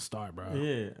 I ain't even start, bro.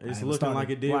 Yeah, it's looking like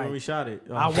it did when we shot it.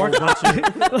 I work a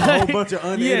whole bunch of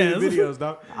unedited videos,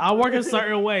 dog. I work a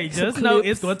certain way. Just know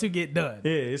it's going to get done.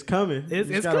 Yeah, it's coming.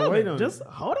 It's coming. Wait on just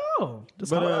hold on.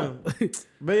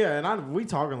 But yeah, and we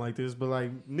talking like this, but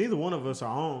like neither one of us are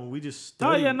on. We just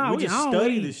study. We just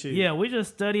study this shit. Yeah, we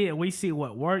just study it and we see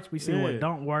what works. We see what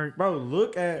don't work. Bro,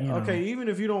 look at even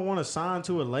if you don't want to sign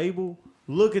to a label.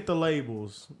 Look at the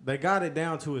labels. They got it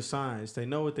down to a science. They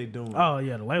know what they're doing. Oh,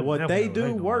 yeah. The label. What they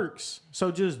do works.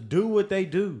 So just do what they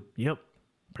do. Yep.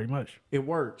 Pretty much. It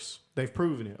works. They've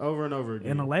proven it over and over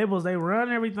again. And the labels, they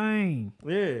run everything.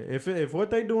 Yeah. If what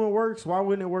they doing works, why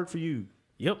wouldn't it work for you?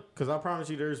 Yep. Because I promise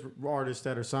you there's artists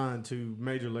that are signed to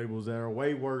major labels that are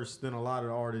way worse than a lot of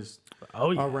the artists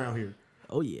around here.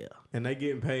 Oh, yeah. And they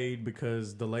getting paid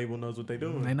because the label knows what they're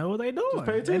doing. They know what they're doing. Just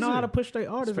pay attention. They know how to push their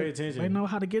artists. Just pay attention. They know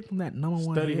how to get them that number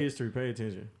one. Study hit. history. Pay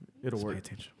attention. It'll Just work. Pay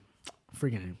attention.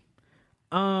 Free game.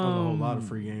 That's a whole lot of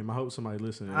free game. I hope somebody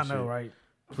listening to that I know, shit. right?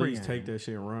 Please take that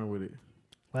shit and run with it.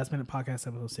 Last Minute Podcast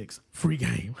episode 6. Free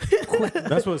game.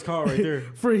 That's what it's called right there.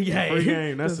 Free game. Free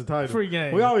game. That's the title. Free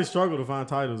game. We always struggle to find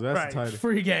titles. That's right. the title.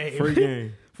 Free game. Free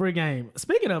game. Free game.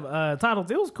 Speaking of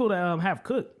titles, it was cool to have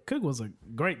Cook. Cook was a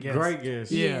great guest. Great guest.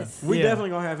 Yes. We Yeah. definitely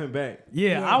gonna have him back.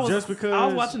 Yeah, I was Just because I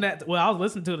was watching that. Well, I was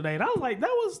listening to it today, and I was like,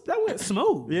 that went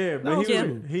smooth. Yeah, That but was he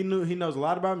smooth. he knows a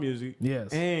lot about music.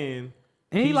 Yes. And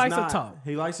he he's likes not- to talk.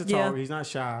 He likes to Yeah. talk. He's not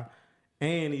shy.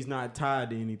 And he's not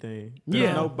tied to anything. There's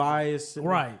Yeah. no bias.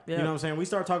 Right. You Yeah. know what I'm saying? We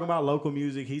start talking about local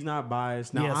music. He's not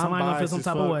biased. Now, Yeah, I'm somebody gonna feel biased some as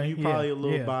type of fuck. way. You probably Yeah. a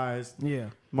little Yeah. biased. Yeah.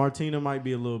 Martina might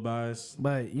be a little biased.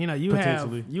 But you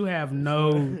Potentially. you have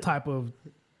no type of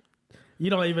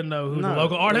you don't even know who No, the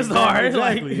local artists exactly, are.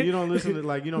 Exactly. Like you don't listen to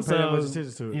you don't pay that much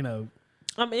attention to it. You know,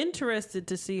 I'm interested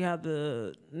to see how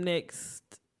the next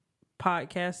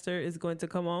podcaster is going to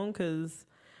come on because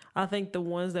I think the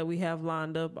ones that we have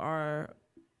lined up are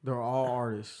They're all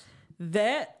artists.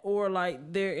 that or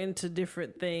like they're into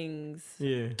different things.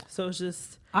 Yeah. So it's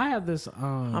just I have this.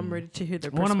 I'm ready to hear their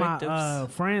One perspectives. of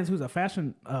my friends who's a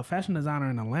fashion designer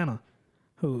in Atlanta,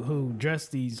 who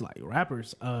dressed these like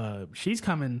rappers. She's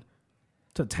coming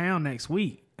to town next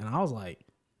week, and I was like,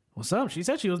 "What's up?" She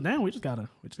said she was down. We just gotta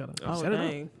oh set it up.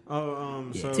 dang!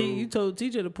 Oh, so You told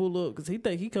TJ to pull up because he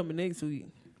think he coming next week.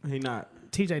 he not.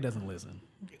 TJ doesn't listen.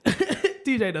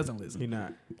 TJ doesn't listen. He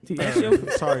not. That's your,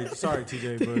 sorry,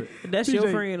 TJ, but that's your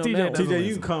TJ friend on TJ that doesn't one. TJ, you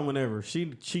listen. can come whenever. She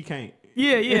can't.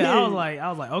 Yeah. I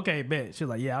was like, okay, bet. She was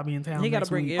like, yeah, I'll be in town. He gotta next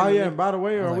bring week. it. Oh yeah, and by the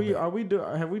way, I was like,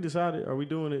 have we decided? Are we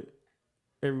doing it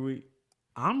every week?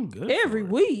 I'm good. Every for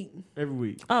it. week. Every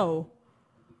week. Oh.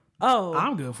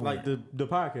 I'm good for Like it. the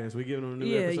podcast. We giving them a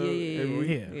new Yeah, episode every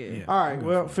week. Yeah. All right.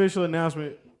 Well, official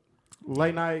announcement.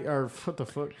 Late night or what the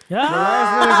fuck? I'm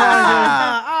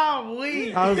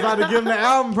weak. I was about to give them the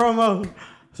album promo.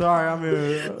 Sorry, I'm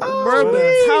in. Bro,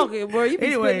 be talking, bro. You be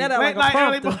Anyway, spitting that out like a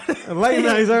prompter. Late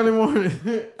nights, early morning.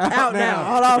 Out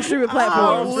now. On all streaming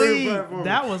platforms. Oh, streaming platforms.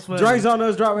 That was funny. Drinks on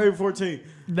Us drop April 14th.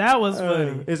 That was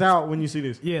funny. It's out when you see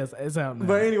this. Yes, it's out now.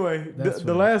 But anyway, That's the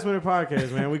funny. Last Minute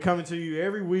Podcast, man. We coming to you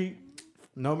every week,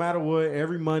 no matter what,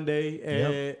 every Monday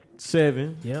at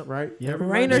 7. Yep. Right? Yep. Every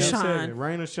Rain Monday or at shine. 7.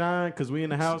 Rain or shine, because we in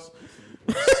the house.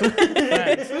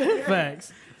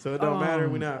 Facts. So it don't matter.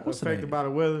 We're not what's the affected name? by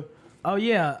the weather. Oh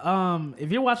yeah.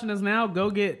 If you're watching this now,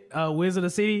 go get Wizard of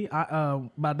the City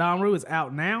by Don Rue. It's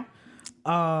out now.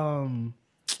 Oh,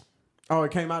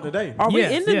 it came out today. Are we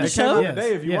Yes, ending yes. the It came show? out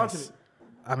today if you're watching it.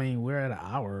 I mean, we're at an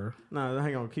hour. No,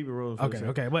 hang on. Keep it rolling. for a second.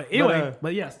 Okay. But anyway,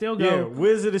 But, yeah, still Yeah, go.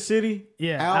 Wizard of the City.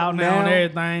 out now and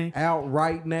everything. Out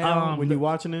right now when the- you're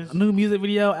watching this. New music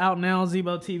video out now on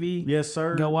Zebo TV. Yes,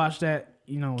 sir. Go watch that.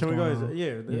 You know what's Can we going go? on.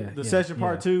 Yeah, the session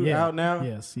part 2 out now.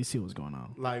 Yes, you see what's going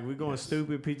on. Like we're going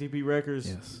stupid. PTP Records.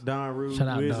 Yes. Don Rue. Shout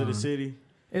out Wizard of the Don. City.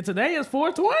 And today is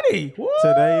 420. Woo!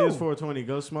 Today is 420.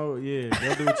 Go smoke. Yeah,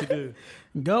 go do what you do.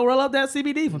 Go roll up that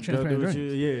CBD from Go Transparent do what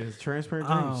Drink. you. Yeah, it's transparent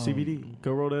drink. CBD.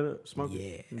 Go roll that up. Smoke Yeah.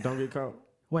 it. Don't get caught.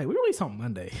 Wait, we release on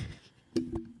Monday.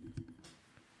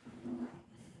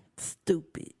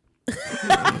 Stupid.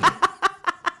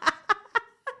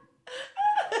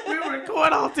 We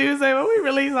record on Tuesday, but we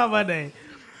release on Monday.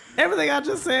 Everything I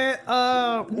just said,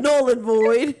 Null and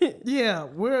void. yeah,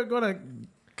 we're gonna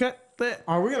cut that.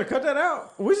 Are we gonna cut that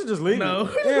out? We should just leave No.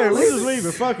 it. Yeah, we just leave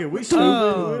it. Fuck it. We stupid. We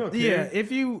don't Yeah, care.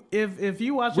 if you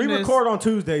watching We this, record on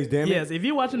Tuesdays. Damn it. yes, if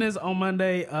you're watching this on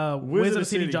Monday, Wizard of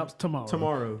City drops tomorrow.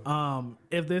 Tomorrow.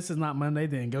 If this is not Monday,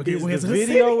 then go get Is Wizard the of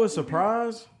video a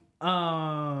surprise? City.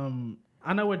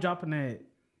 I know we're dropping it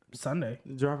Sunday.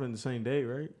 Dropping the same day,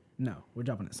 right? No, we're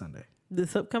dropping it Sunday.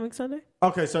 This upcoming Sunday?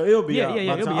 Okay, so it'll be out. by the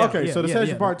it'll time- be out. Okay, Yeah, so the yeah,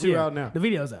 session yeah, part 2 yeah. out now. The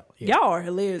video's out. Yeah. Y'all are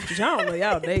hilarious because y'all don't know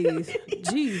y'all days.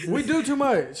 Jesus. We do too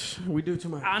much. We do too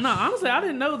much. I know. Honestly, I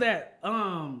didn't know that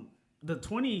the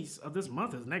 20s of this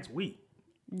month is next week.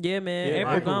 Yeah, man.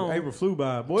 Yeah, April gone. April flew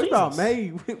by. Boy, it's about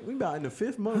May. We about in the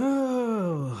 5th month.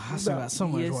 Oh, I still got so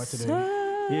much work to do.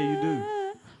 Yeah, you do.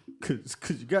 Cause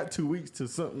you got 2 weeks till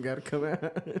something got to come out.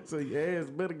 So your ass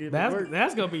better get to work.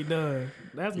 That's gonna be done.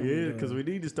 That's gonna be Yeah, done. because we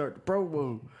need to start the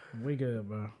promo We good,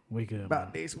 bro. We good.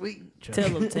 about bro. this week. Tell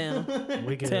them, Tanner.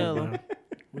 We good, tell bro. 'em.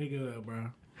 We good,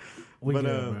 bro. We But,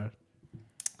 good, bro.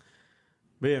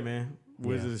 But yeah, man.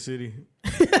 Wizard of the City.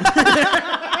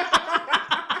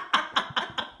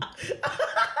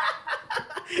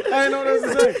 I ain't know what else to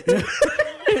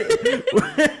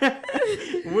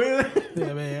say.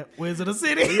 Yeah, man. Wizard of the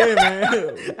City. Yeah,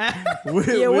 man.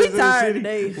 we tired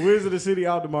today. Wizard of the City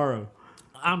out tomorrow.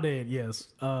 I'm dead. Yes.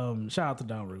 Shout out to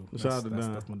Don Rue. Shout out to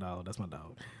Don. That's my dog. That's my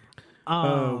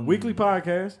dog. Weekly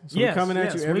podcast. So we're coming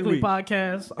at you every weekly week.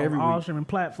 podcast on all streaming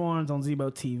platforms on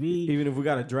Zebo TV. Even if we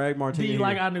got to drag Martina. Do you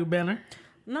like our new banner?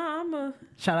 No, I'm a.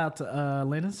 Shout out to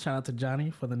Lennox. Shout out to Johnny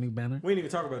for the new banner. We didn't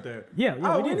even talk about that. Yeah,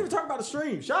 we didn't even talk about the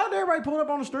stream. Shout out to everybody pulling up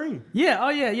on the stream. Yeah,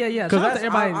 Shout out to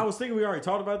everybody. I was thinking we already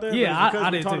talked about that. Yeah, but I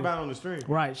we did talked too. about it on the stream.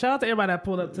 Right. Shout out to everybody that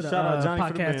pulled up to the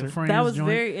podcast and friends. That was joint.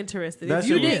 very interesting. That If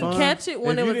you shit was didn't fun. catch it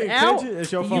when If it you was didn't out, catch it,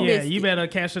 it's your fault. Yeah, missed you it. better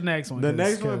catch the next one. The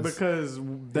next one because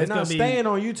they're it's not gonna be- staying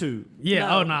on YouTube. Yeah.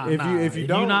 No. Oh nah. If you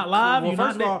don't, you're not live, well, you're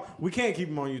first not of all, we can't keep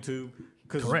them on YouTube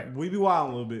because Correct. we be wild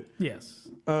a little bit. Yes.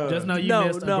 Just know you no,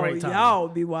 missed a great time. y'all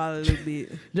be wild a little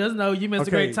bit. Just know you missed a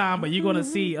Okay. great time, but you're gonna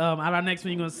see at our next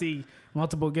one, you're gonna see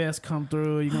multiple guests come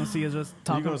through. You're gonna see us just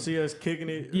talking. You're gonna see us kicking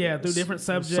it. Yeah, through different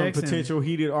subjects Some and- potential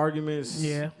heated arguments.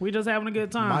 Yeah, we just having a good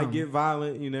time. Might get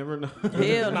violent. You never know.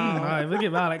 Hell no. All right, we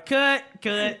get violent. Cut.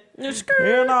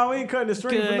 Hell no, we ain't cutting the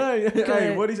string for Good. nothing. Hey,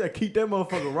 Good. what he said? Keep that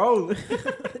motherfucker rolling.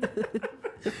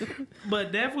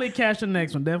 But definitely catch the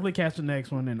next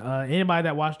one. And anybody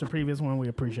that watched the previous one, we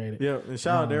appreciate it. Yeah, and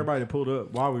shout out to everybody that pulled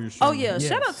up while we were streaming. Oh yeah, Yes.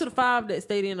 shout out to the 5 that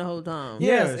stayed in the whole time.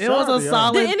 Yes, Yeah, it was shout out a to y'all.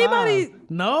 solid. Did anybody- 5.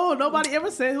 No, nobody ever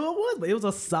said who it was, but it was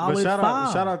a solid But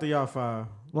 5. shout out to y'all 5.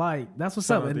 Like that's what's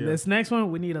Shout up. out And to this next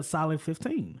one, we need a solid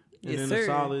 15. And Yes, then sir. a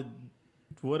solid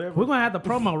whatever. We're gonna have the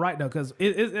promo right though, because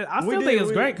I still did, think it's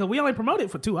we- great because we only promoted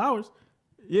it for 2 hours.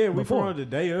 Yeah, we before. promoted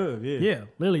the day of. Yeah. Yeah,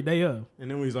 literally day of.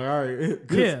 And then we was like, all right.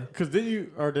 Yeah. Because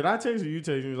did I text you text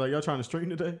me? He was like, y'all trying to stream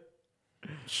today?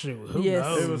 Shoot, who Yes.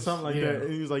 knows? It was something like Yeah. that.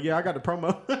 And he was like, yeah, I got the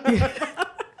promo.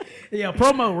 Yeah,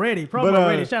 promo ready.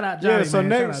 Ready. Shout out Johnny. Yeah, so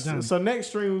man. Shout next out Johnny. so next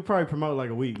stream we probably promote like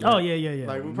a week. Oh right? yeah.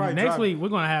 Like, we probably next drop- week we're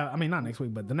gonna have. I mean, not next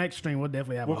week, but the next stream we'll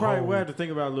definitely have. We'll have to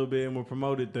think about it a little bit, and we'll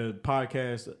promote it the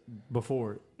podcast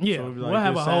before it. Yeah, So it'll be like we'll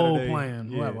have a this whole Saturday.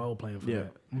 plan. Yeah. We'll have a whole plan for Yeah.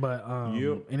 that. But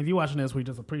Yep. and if you're watching this, we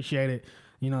just appreciate it.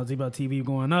 You know, Zebo TV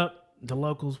going up, the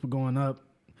locals were going up,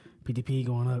 PTP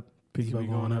going up, PTP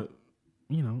going up.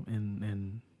 You know,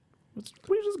 and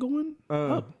we're just going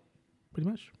up, pretty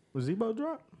much. Was Zebo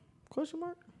drop? Question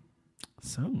mark.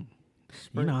 Soon.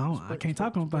 Spring- you know, I spring- can't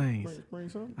talk on things. Spring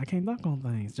something? I can't talk on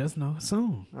things. Just know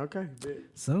soon. Okay. Bet.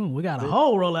 Soon. We got a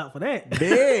whole rollout for that.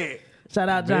 Bet. Shout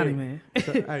out Johnny, Big. man.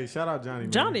 Hey, shout out Johnny.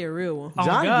 Man. Johnny a real one. Oh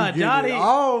Johnny God, be getting Johnny. it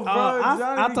off, bro. I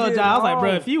Johnny told be y'all, I was like, getting bro,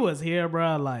 off. if you was here,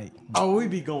 bro, like, Oh, we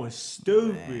be going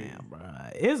stupid. damn, bro.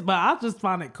 But I just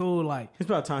find it cool, like, It's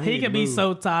about time he need can to be move.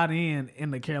 so tied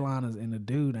in the Carolinas, and the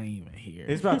dude ain't even here.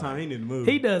 It's about time he need to move.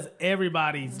 He does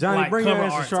everybody's Johnny, like, bring your cover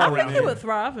ass to art. Charlotte, I think he man. would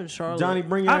thrive in Charlotte. Johnny,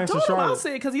 bring your I ass to told him, I Charlotte.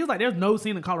 said, because he was like, there's no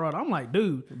scene in Colorado. I'm like,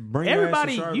 dude, Bring your ass to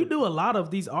everybody, Charlotte. you do a lot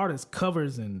of these artists'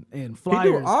 covers and He flyers.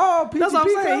 do all PTP That's what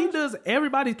I'm saying. He covers? does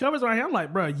everybody's covers right here. I'm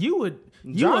like, bro, you would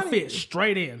Johnny- fit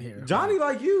straight in here. Johnny,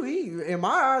 like you, he in my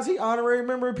eyes, he honorary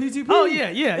member of PTP. Oh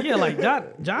yeah. Like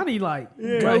Johnny, like,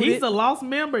 bro, Wrote he's it. the lost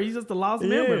member. He's just a lost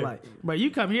member. Yeah. Like, but you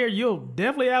come here, you'll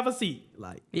definitely have a seat.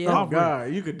 Like, Yeah. Oh off rip.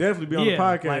 God, you could definitely be on yeah, the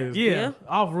podcast. like, Yeah.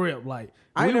 off rip. Like,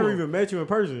 I ain't we never were- even met you in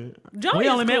person. Johnny we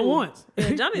is only met cool. once. Yeah,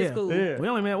 Johnny is Yeah. cool. Yeah. We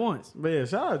only met once. But yeah,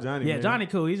 shout out Johnny. Yeah, man. Johnny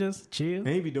cool. He just chill. And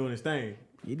he be doing his thing.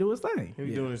 He do his thing. He be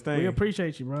Yeah. doing his thing. We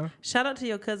appreciate you, bro. Shout out to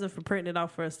your cousin for printing it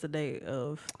off for us today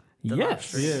of the live Yes.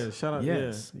 stream. Yeah, shout out.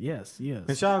 Yes. Yeah. Yes. Yes.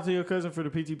 And shout out to your cousin for the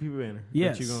PTP banner.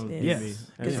 Yes. That you gonna Yes. give me.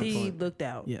 Yes. That's Because he fun. looked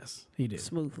out Yes. He did.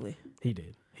 smoothly. He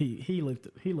did. He looked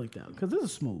out because this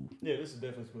is smooth. Yeah, this is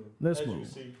definitely smooth. That's As you smooth.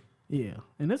 see. Yeah,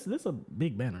 and this a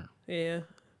big banner. Yeah.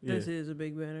 This Yeah. is a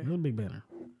big banner. It's a big banner.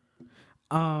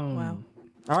 Wow.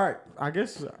 All right, I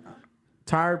guess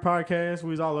tired podcast. We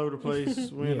was all over the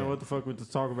place. We didn't know what the fuck we to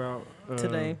talk about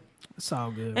Today. It's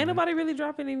all good. Ain't man. nobody really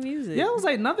dropping any music. Yeah, I was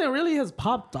like nothing really has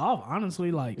popped off.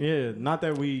 Honestly, like Yeah, not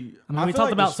that we. I mean, we feel talked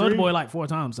like about the stream- Soulja Boy like 4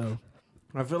 times. So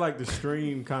I feel like the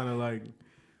stream kind of like.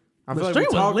 I The feel like stream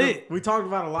we was talked, lit. we talked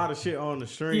about a lot of shit on the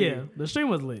stream. yeah, the stream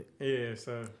was lit. Yeah,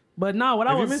 so. But no, what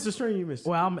If I you was missed the stream, you missed it.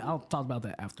 well, I'll talk about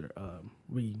that after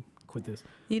we quit this.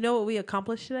 You know what we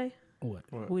accomplished today? What?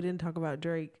 We didn't talk about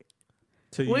Drake.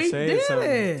 Till you We said did something.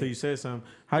 it. Till you said something.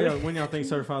 How y'all, when y'all think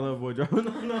Certified Lover Boy dropping?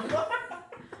 No.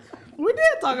 We did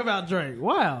talk about Drake.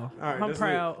 Wow. All right, I'm that's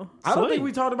proud. it. I don't Sweet. think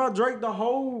we talked about Drake the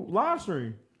whole live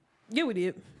stream. Yeah, we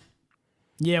did.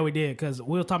 Yeah, we did because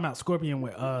we were talking about Scorpion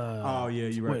with Oh yeah,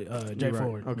 you're right. with, Jay You're right.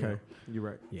 Ford. Okay, you're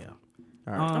right. Yeah.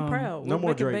 All right. I'm proud. no We're more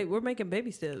making Drake. we're making baby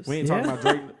steps. We ain't Yeah. talking about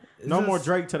Drake. No It's more just-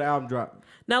 Drake till the album drop.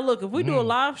 Now look, if we do a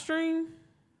live stream,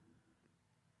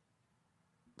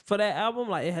 for that album,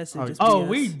 like it has to just. Oh, be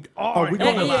we us. we It,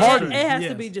 throwing a it- party. it has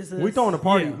to be just us. We throwing a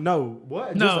party. Yeah. No,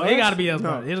 what? No, Just it us? gotta be us. No.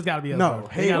 Bro. It just gotta be us. No, bro.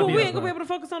 It hell gotta Well, be we us, ain't gonna be bro. able to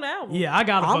focus on the album. Yeah, I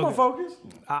gotta I'm gonna focus.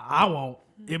 focus. I won't.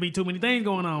 It'll be too many things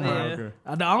going on, bro. Yeah. Okay.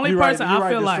 The only You're right, person you're I right.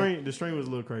 feel the like the stream was a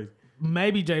little crazy.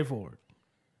 maybe Jay Ford.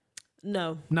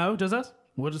 No, No, just us.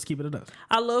 We'll just keep it at us.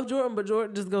 I love Jordan, but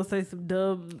Jordan just gonna say some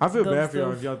dub. I feel dumb bad for y'all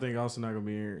stuff. if y'all think Austin not gonna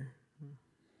be here.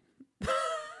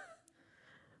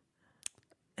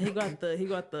 He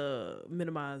got the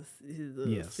minimize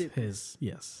his sip.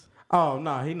 Yes. Oh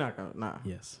no, he not gonna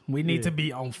Yes. We need Yeah. to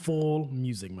be on full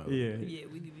music mode. Yeah. Yeah,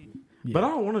 we need. Yeah. But I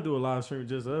don't want to do a live stream with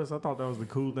just us. I thought that was the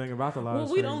cool thing about the live Well,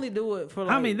 stream. we'd only do it for.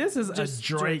 Like, I mean, this is a just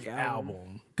Drake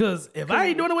album. Cause if I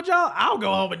ain't doing it with y'all, I'll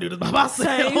go home and do this by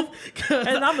myself. Same. 'Cause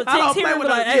And I'ma I don't text him play and with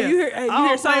be like, no- "Hey, yeah. you hear- hey, you I don't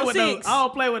hear play song with 6? I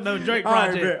don't play with no Drake All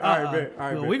right, project. bet, all right, bet, all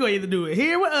right, Well, bet. we gonna either do it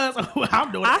here with us, or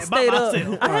I'm doing I it by stayed up.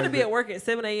 myself. I had to be at work at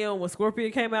 7 a.m. when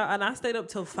Scorpion came out, and I stayed up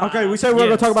till 5. Okay, we said we we're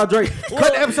Yes. gonna talk about Drake.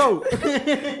 Cut the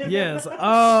episode. Yes.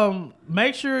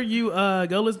 Make sure you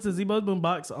go listen to Zebo's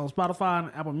Boombox on Spotify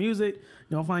and Apple Music.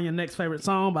 You're gonna find your next favorite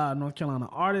song by a North Carolina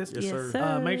artist. Yes, Yes, sir.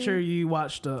 sir. Make sure you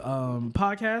watch the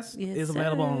podcast. Yes, It's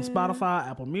available on sir. Spotify,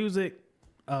 Apple Music,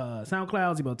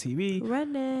 SoundCloud, Zebo TV, Right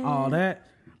now. all that.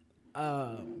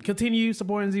 Continue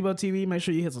supporting Zebo TV. Make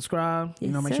sure you hit subscribe.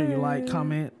 Yes, Make sure you like, sir.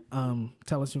 comment,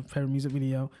 tell us your favorite music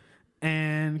video,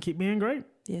 and keep being great.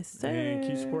 Yes, sir. And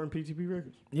keep supporting PTP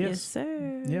Records. Yes,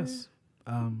 sir. Yes.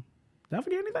 Did I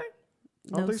forget anything? I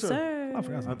don't No, think so. sir. I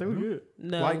forgot I think we good.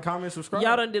 No. Like, comment, subscribe.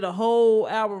 Y'all done did a whole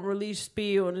album release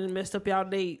spiel and then messed up y'all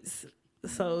dates,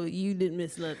 so you didn't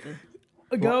miss nothing.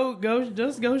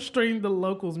 Just go stream the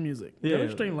locals music. Yeah. Go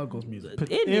stream locals music.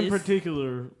 It In is.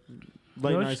 particular,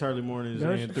 late Go nights, early mornings, go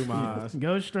and through my eyes.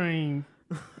 Go stream.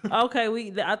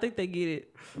 Okay, I think they get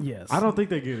it. Yes. I don't think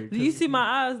they get it. Do you see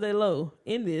my eyes? They low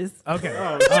in this. Okay.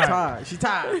 Oh, she tired. She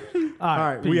tired. All All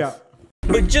right, we peace. out.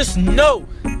 But just know,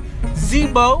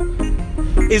 Zebo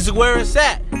is where it's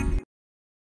at.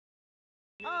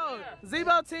 Oh,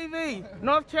 Zebo TV,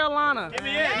 North Carolina. Give me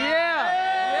it. Yeah.